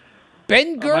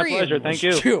 Ben Gurion. My pleasure. Thank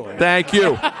you. Jewish. Thank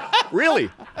you. Really?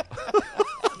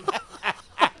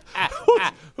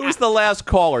 Who's the last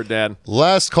caller, Dan?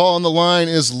 Last call on the line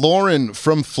is Lauren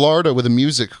from Florida with a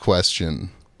music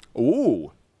question.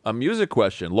 Ooh, a music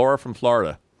question. Laura from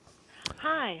Florida.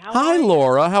 Hi. Hi,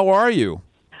 Laura. How are you?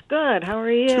 Good. How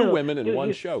are you? Two women in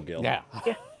one show, Gil. Yeah.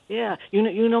 Yeah.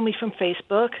 You know me from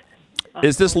Facebook.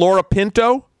 Is this Laura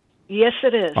Pinto? Yes,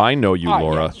 it is. I know you,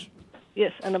 Laura.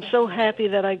 Yes, and I'm so happy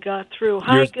that I got through.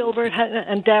 Hi, Gilbert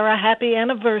and Dara. Happy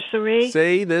anniversary.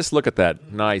 Say this. Look at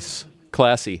that. Nice.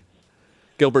 Classy.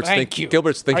 Gilbert's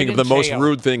thinking of the most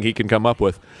rude thing he can come up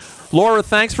with. Laura,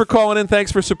 thanks for calling in.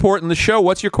 Thanks for supporting the show.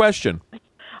 What's your question?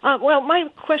 Well, my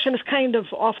question is kind of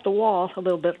off the wall a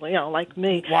little bit, like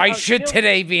me. Why should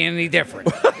today be any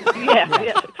different?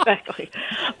 Yes, exactly.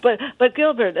 But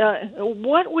Gilbert,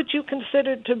 what would you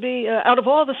consider to be, out of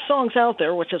all the songs out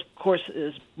there, which of course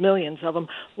is millions of them,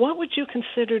 what would you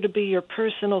consider to be your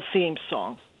personal theme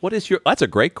song? That's a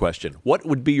great question. What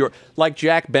would be like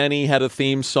Jack Benny had a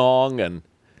theme song and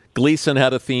Gleason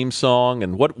had a theme song,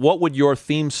 and what would your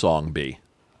theme song be?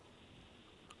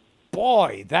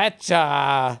 Boy, that's,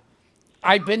 I've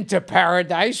been to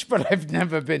paradise, but I've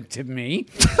never been to me.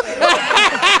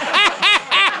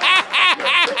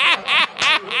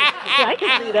 I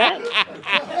can see that.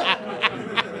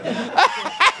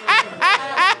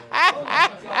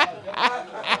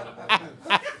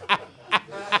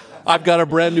 I've got a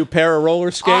brand new pair of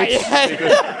roller skates.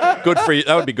 Good for you.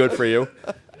 That would be good for you.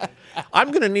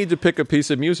 I'm going to need to pick a piece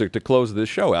of music to close this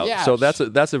show out. Yes. So that's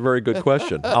a very good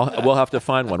question. We'll have to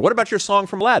find one. What about your song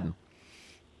from Aladdin?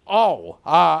 Oh,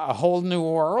 A Whole New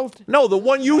World? No, the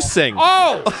one you sing.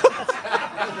 Oh!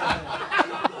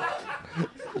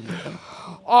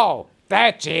 Oh,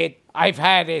 that's it. I've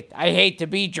had it. I hate to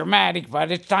be dramatic, but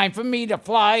it's time for me to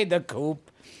fly the coop.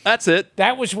 That's it.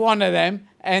 That was one of them.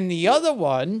 And the other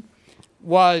one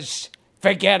was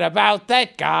Forget About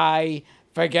That Guy.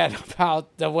 Forget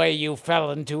about the way you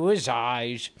fell into his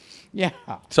eyes. Yeah.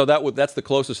 So that's the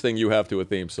closest thing you have to a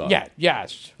theme song. Yeah.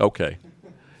 Yes. Okay.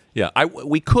 Yeah.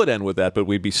 We could end with that, but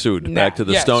we'd be sued back to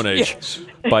the Stone Age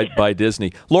by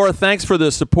Disney. Laura, thanks for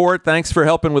the support. Thanks for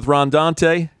helping with Ron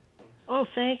Dante. Oh,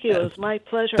 thank you. It was my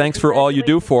pleasure. Thanks for all you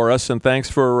do for us, and thanks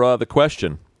for the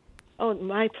question. Oh,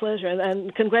 my pleasure.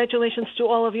 And congratulations to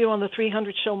all of you on the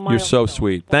 300 show milestone. You're so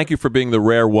sweet. Thank you for being the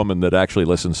rare woman that actually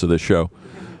listens to this show.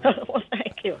 Well,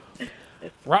 thank you.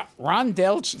 Ron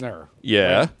Deltzner.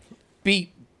 Yeah.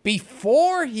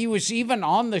 Before he was even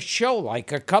on the show,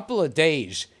 like a couple of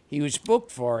days, he was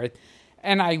booked for it,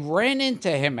 and I ran into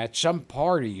him at some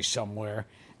party somewhere,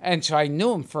 and so I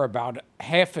knew him for about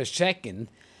half a second,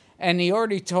 and he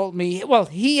already told me, well,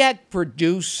 he had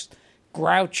produced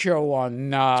Groucho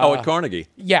on... at Carnegie.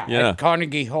 Yeah, at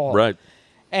Carnegie Hall. Right.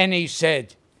 And he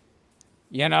said,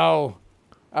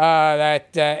 that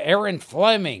Erin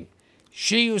Fleming,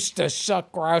 she used to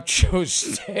suck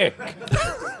Groucho's dick.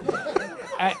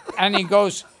 And he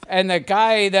goes, and the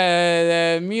guy,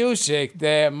 the music,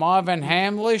 the Marvin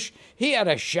Hamlish, he had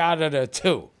a shot at her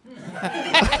too.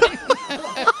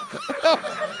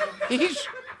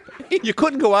 You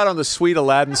couldn't go out on the sweet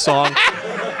Aladdin song.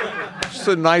 Just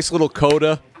a nice little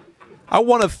coda. I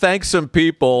want to thank some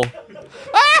people.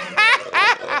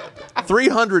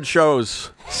 300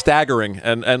 shows, staggering,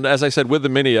 and as I said, with the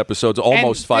mini episodes,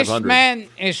 almost 500. This man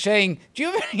is saying, "Do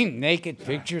you have any naked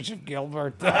pictures of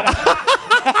Gilbert that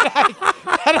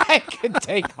I could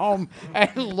take home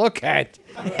and look at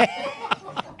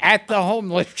the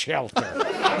homeless shelter?"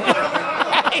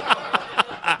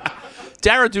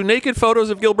 Dara, do naked photos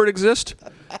of Gilbert exist?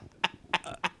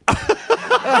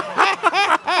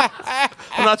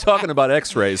 I'm not talking about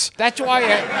X-rays. That's why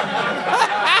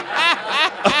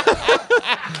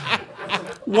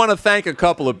want to thank a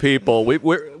couple of people.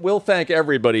 We'll thank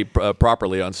everybody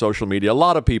properly on social media. A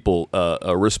lot of people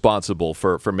are responsible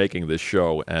for making this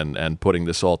show and putting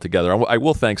this all together. I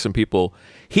will thank some people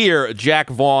here. Jack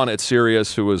Vaughn at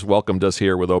Sirius, who has welcomed us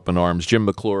here with open arms. Jim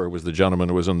McClure, who was the gentleman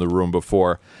who was in the room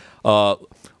before.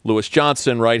 Lewis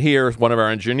Johnson right here, one of our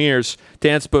engineers.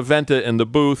 Dan Spaventa in the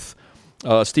booth.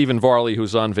 Stephen Varley,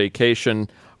 who's on vacation.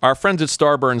 Our friends at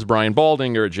Starburns, Brian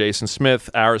Baldinger, Jason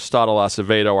Smith, Aristotle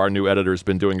Acevedo, our new editor, has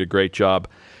been doing a great job.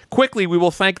 Quickly, we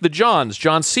will thank the Johns,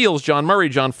 John Seals, John Murray,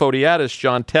 John Fodiatis,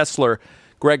 John Tesler,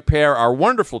 Greg Pear, our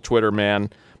wonderful Twitter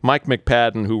man, Mike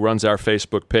McPadden, who runs our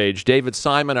Facebook page, David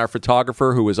Simon, our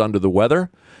photographer, who is under the weather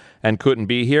and couldn't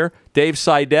be here, Dave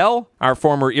Seidel, our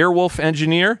former Earwolf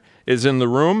engineer, is in the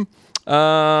room.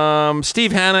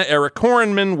 Steve Hanna, Eric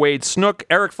Hornman, Wade Snook,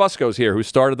 Eric Fusco's here, who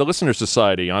started the Listener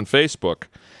Society on Facebook.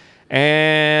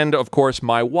 And, of course,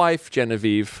 my wife,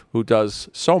 Genevieve, who does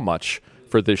so much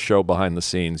for this show behind the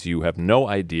scenes. You have no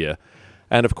idea.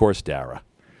 And, of course, Dara.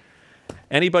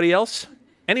 Anybody else?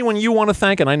 Anyone you want to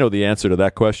thank? And I know the answer to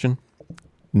that question.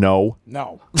 No.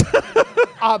 No.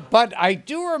 But I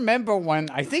do remember when,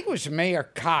 I think it was Mayor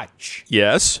Koch.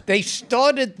 Yes. They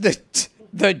started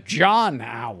the John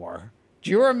Hour.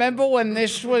 Do you remember when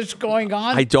this was going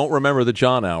on? I don't remember the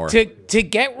John Hour. To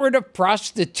get rid of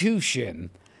prostitution,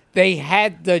 they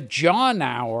had the John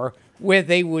Hour where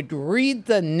they would read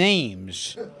the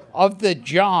names of the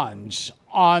Johns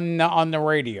on the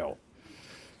radio.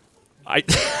 I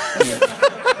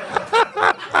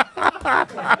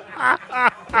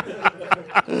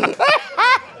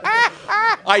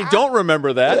don't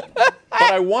remember that, but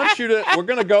I want you to. We're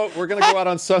gonna go out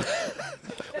on some.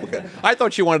 I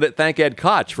thought you wanted to thank Ed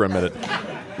Koch for a minute.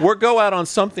 We'll go out on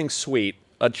something sweet.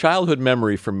 A childhood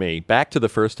memory for me. Back to the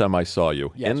first time I saw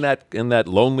you in that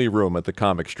lonely room at the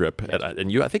comic strip, and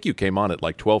I think you came on at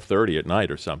like 12:30 at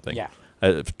night or something. Yeah.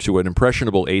 To an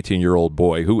impressionable 18-year-old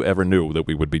boy, who ever knew that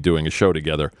we would be doing a show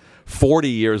together? 40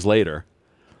 years later,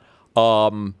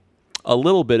 a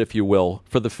little bit, if you will,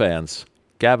 for the fans.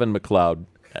 Gavin MacLeod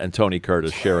and Tony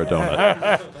Curtis share a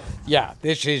donut. Yeah,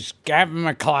 this is Gavin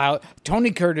MacLeod. Tony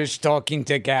Curtis talking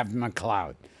to Gavin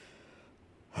MacLeod.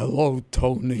 Hello,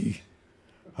 Tony.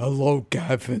 Hello,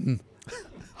 Gavin.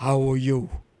 How are you?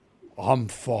 I'm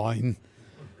fine.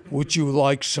 Would you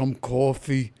like some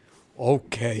coffee?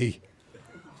 Okay.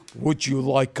 Would you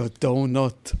like a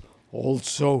donut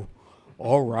also?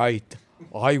 All right.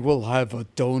 I will have a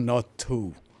donut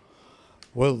too.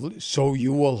 Well, so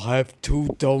you will have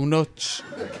 2 donuts?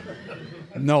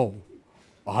 No.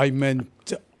 I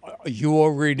meant you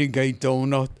are eating a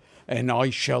donut and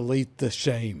I shall eat the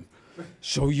same.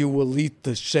 So you will eat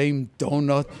the same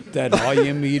donut that I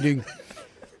am eating?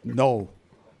 No.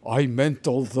 I meant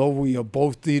although we are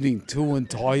both eating 2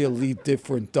 entirely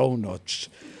different donuts,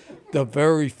 the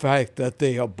very fact that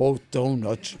they are both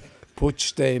donuts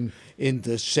puts them in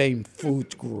the same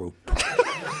food group.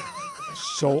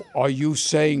 So are you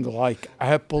saying like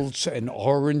apples and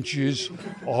oranges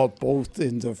are both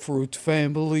in the fruit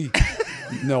family?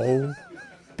 No,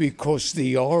 because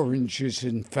the orange is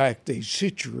in fact a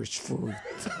citrus fruit.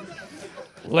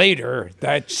 Later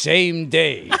that same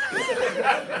day,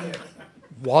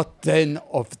 what then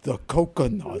of the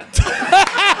coconut?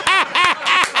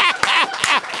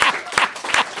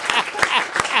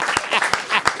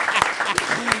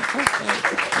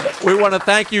 We want to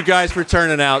thank you guys for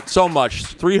turning out so much.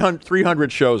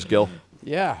 300 shows, Gil.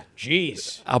 Yeah,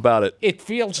 geez. How about it? It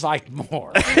feels like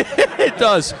more. It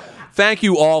does. Thank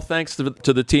you all. Thanks to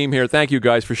the team here. Thank you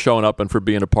guys for showing up and for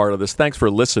being a part of this. Thanks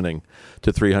for listening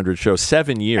to 300 shows.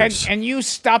 7 years. And you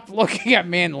stop looking at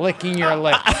me and licking your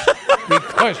lips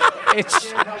because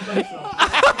it's...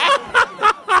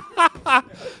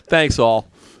 Thanks all.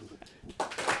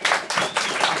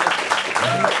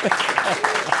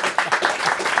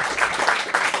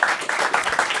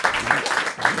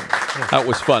 That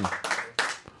was fun.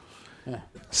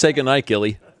 Say goodnight,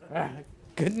 Gilly.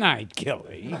 Good night,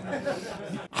 Gilly.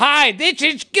 Hi, this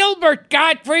is Gilbert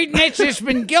Gottfried, and this has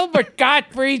been Gilbert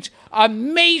Gottfried's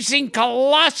amazing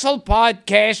Colossal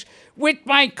podcast with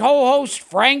my co-host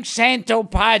Frank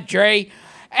Santopadre,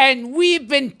 and we've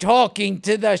been talking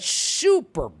to the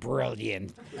super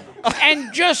brilliant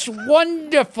and just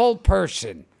wonderful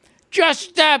person.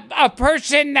 Just a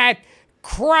person that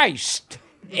Christ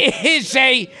is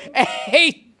a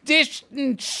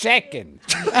distant second.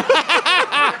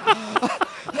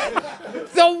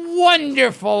 The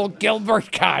wonderful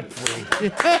Gilbert Gottfried.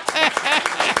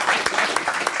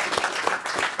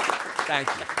 Thank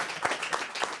you.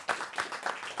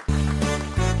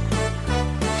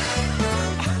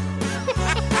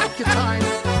 Take your time.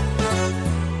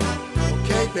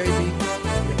 Okay, baby.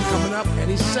 You're coming up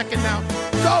any second now.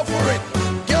 Go for it,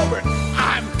 Gilbert.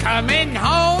 I'm coming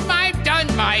home. I've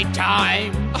done my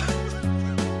time.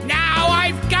 Now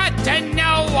I've got to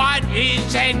know what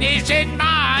is and isn't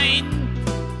mine.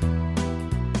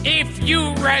 If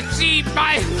you receive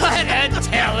my letter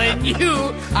telling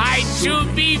you I'd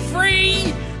soon be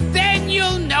free, then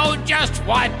you'll know just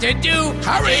what to do.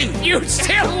 Hurry! If you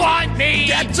still want me.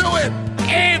 Get to it!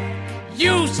 If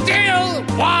you still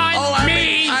want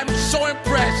me. I'm so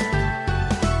impressed.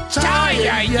 Tie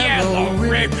a yellow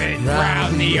ribbon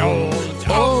round the old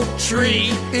oak tree.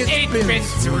 It's been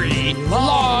 3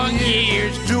 long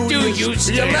years. Do you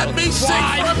still let me sing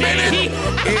for a minute?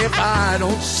 If I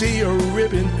don't see a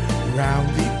ribbon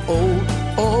round the old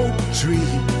oak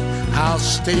tree, I'll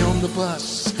stay on the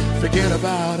bus. Forget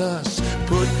about us.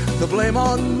 Put the blame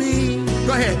on me.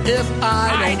 Go ahead. If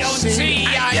I don't see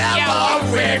a yellow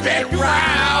ribbon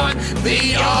round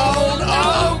the old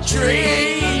oak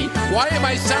tree. Why am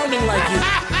I sounding like you?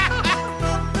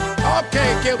 Okay,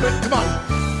 Gilbert, come on.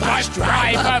 Bus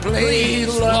driver,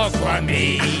 please look for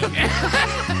me.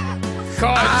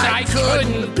 Cause I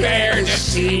couldn't bear to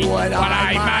see what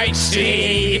I might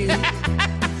see.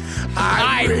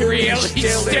 I'm really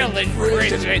still in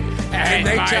prison, and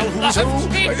they tell who's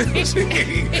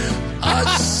A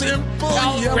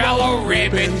simple yellow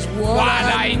ribbon's what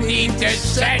I need to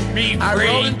set me free. I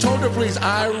wrote and told her, please.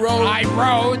 I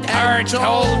wrote her,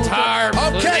 told her,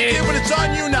 okay, please. but it's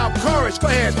on you now. Chorus, go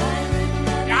ahead.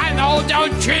 An old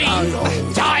oak tree.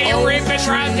 Tie a ribbon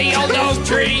round the old oak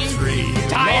tree.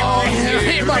 Tie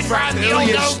a ribbon round the old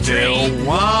oak tree.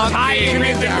 Tie a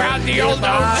ribbon round the old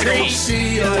oak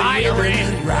tree. Tie a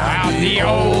ribbon round the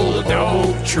old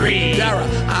oak tree.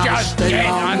 Just get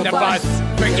on the bus.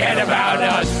 Forget about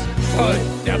us.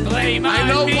 Put the blame on me. I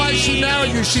know why she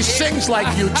married you. She sings like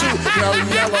you, too. Your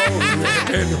yellow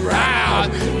ribbon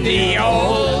round the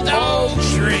old oak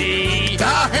tree. A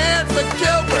hand for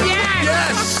Gilbert.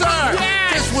 Yes, sir.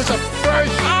 Yes. This was a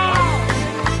first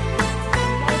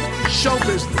show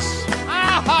business.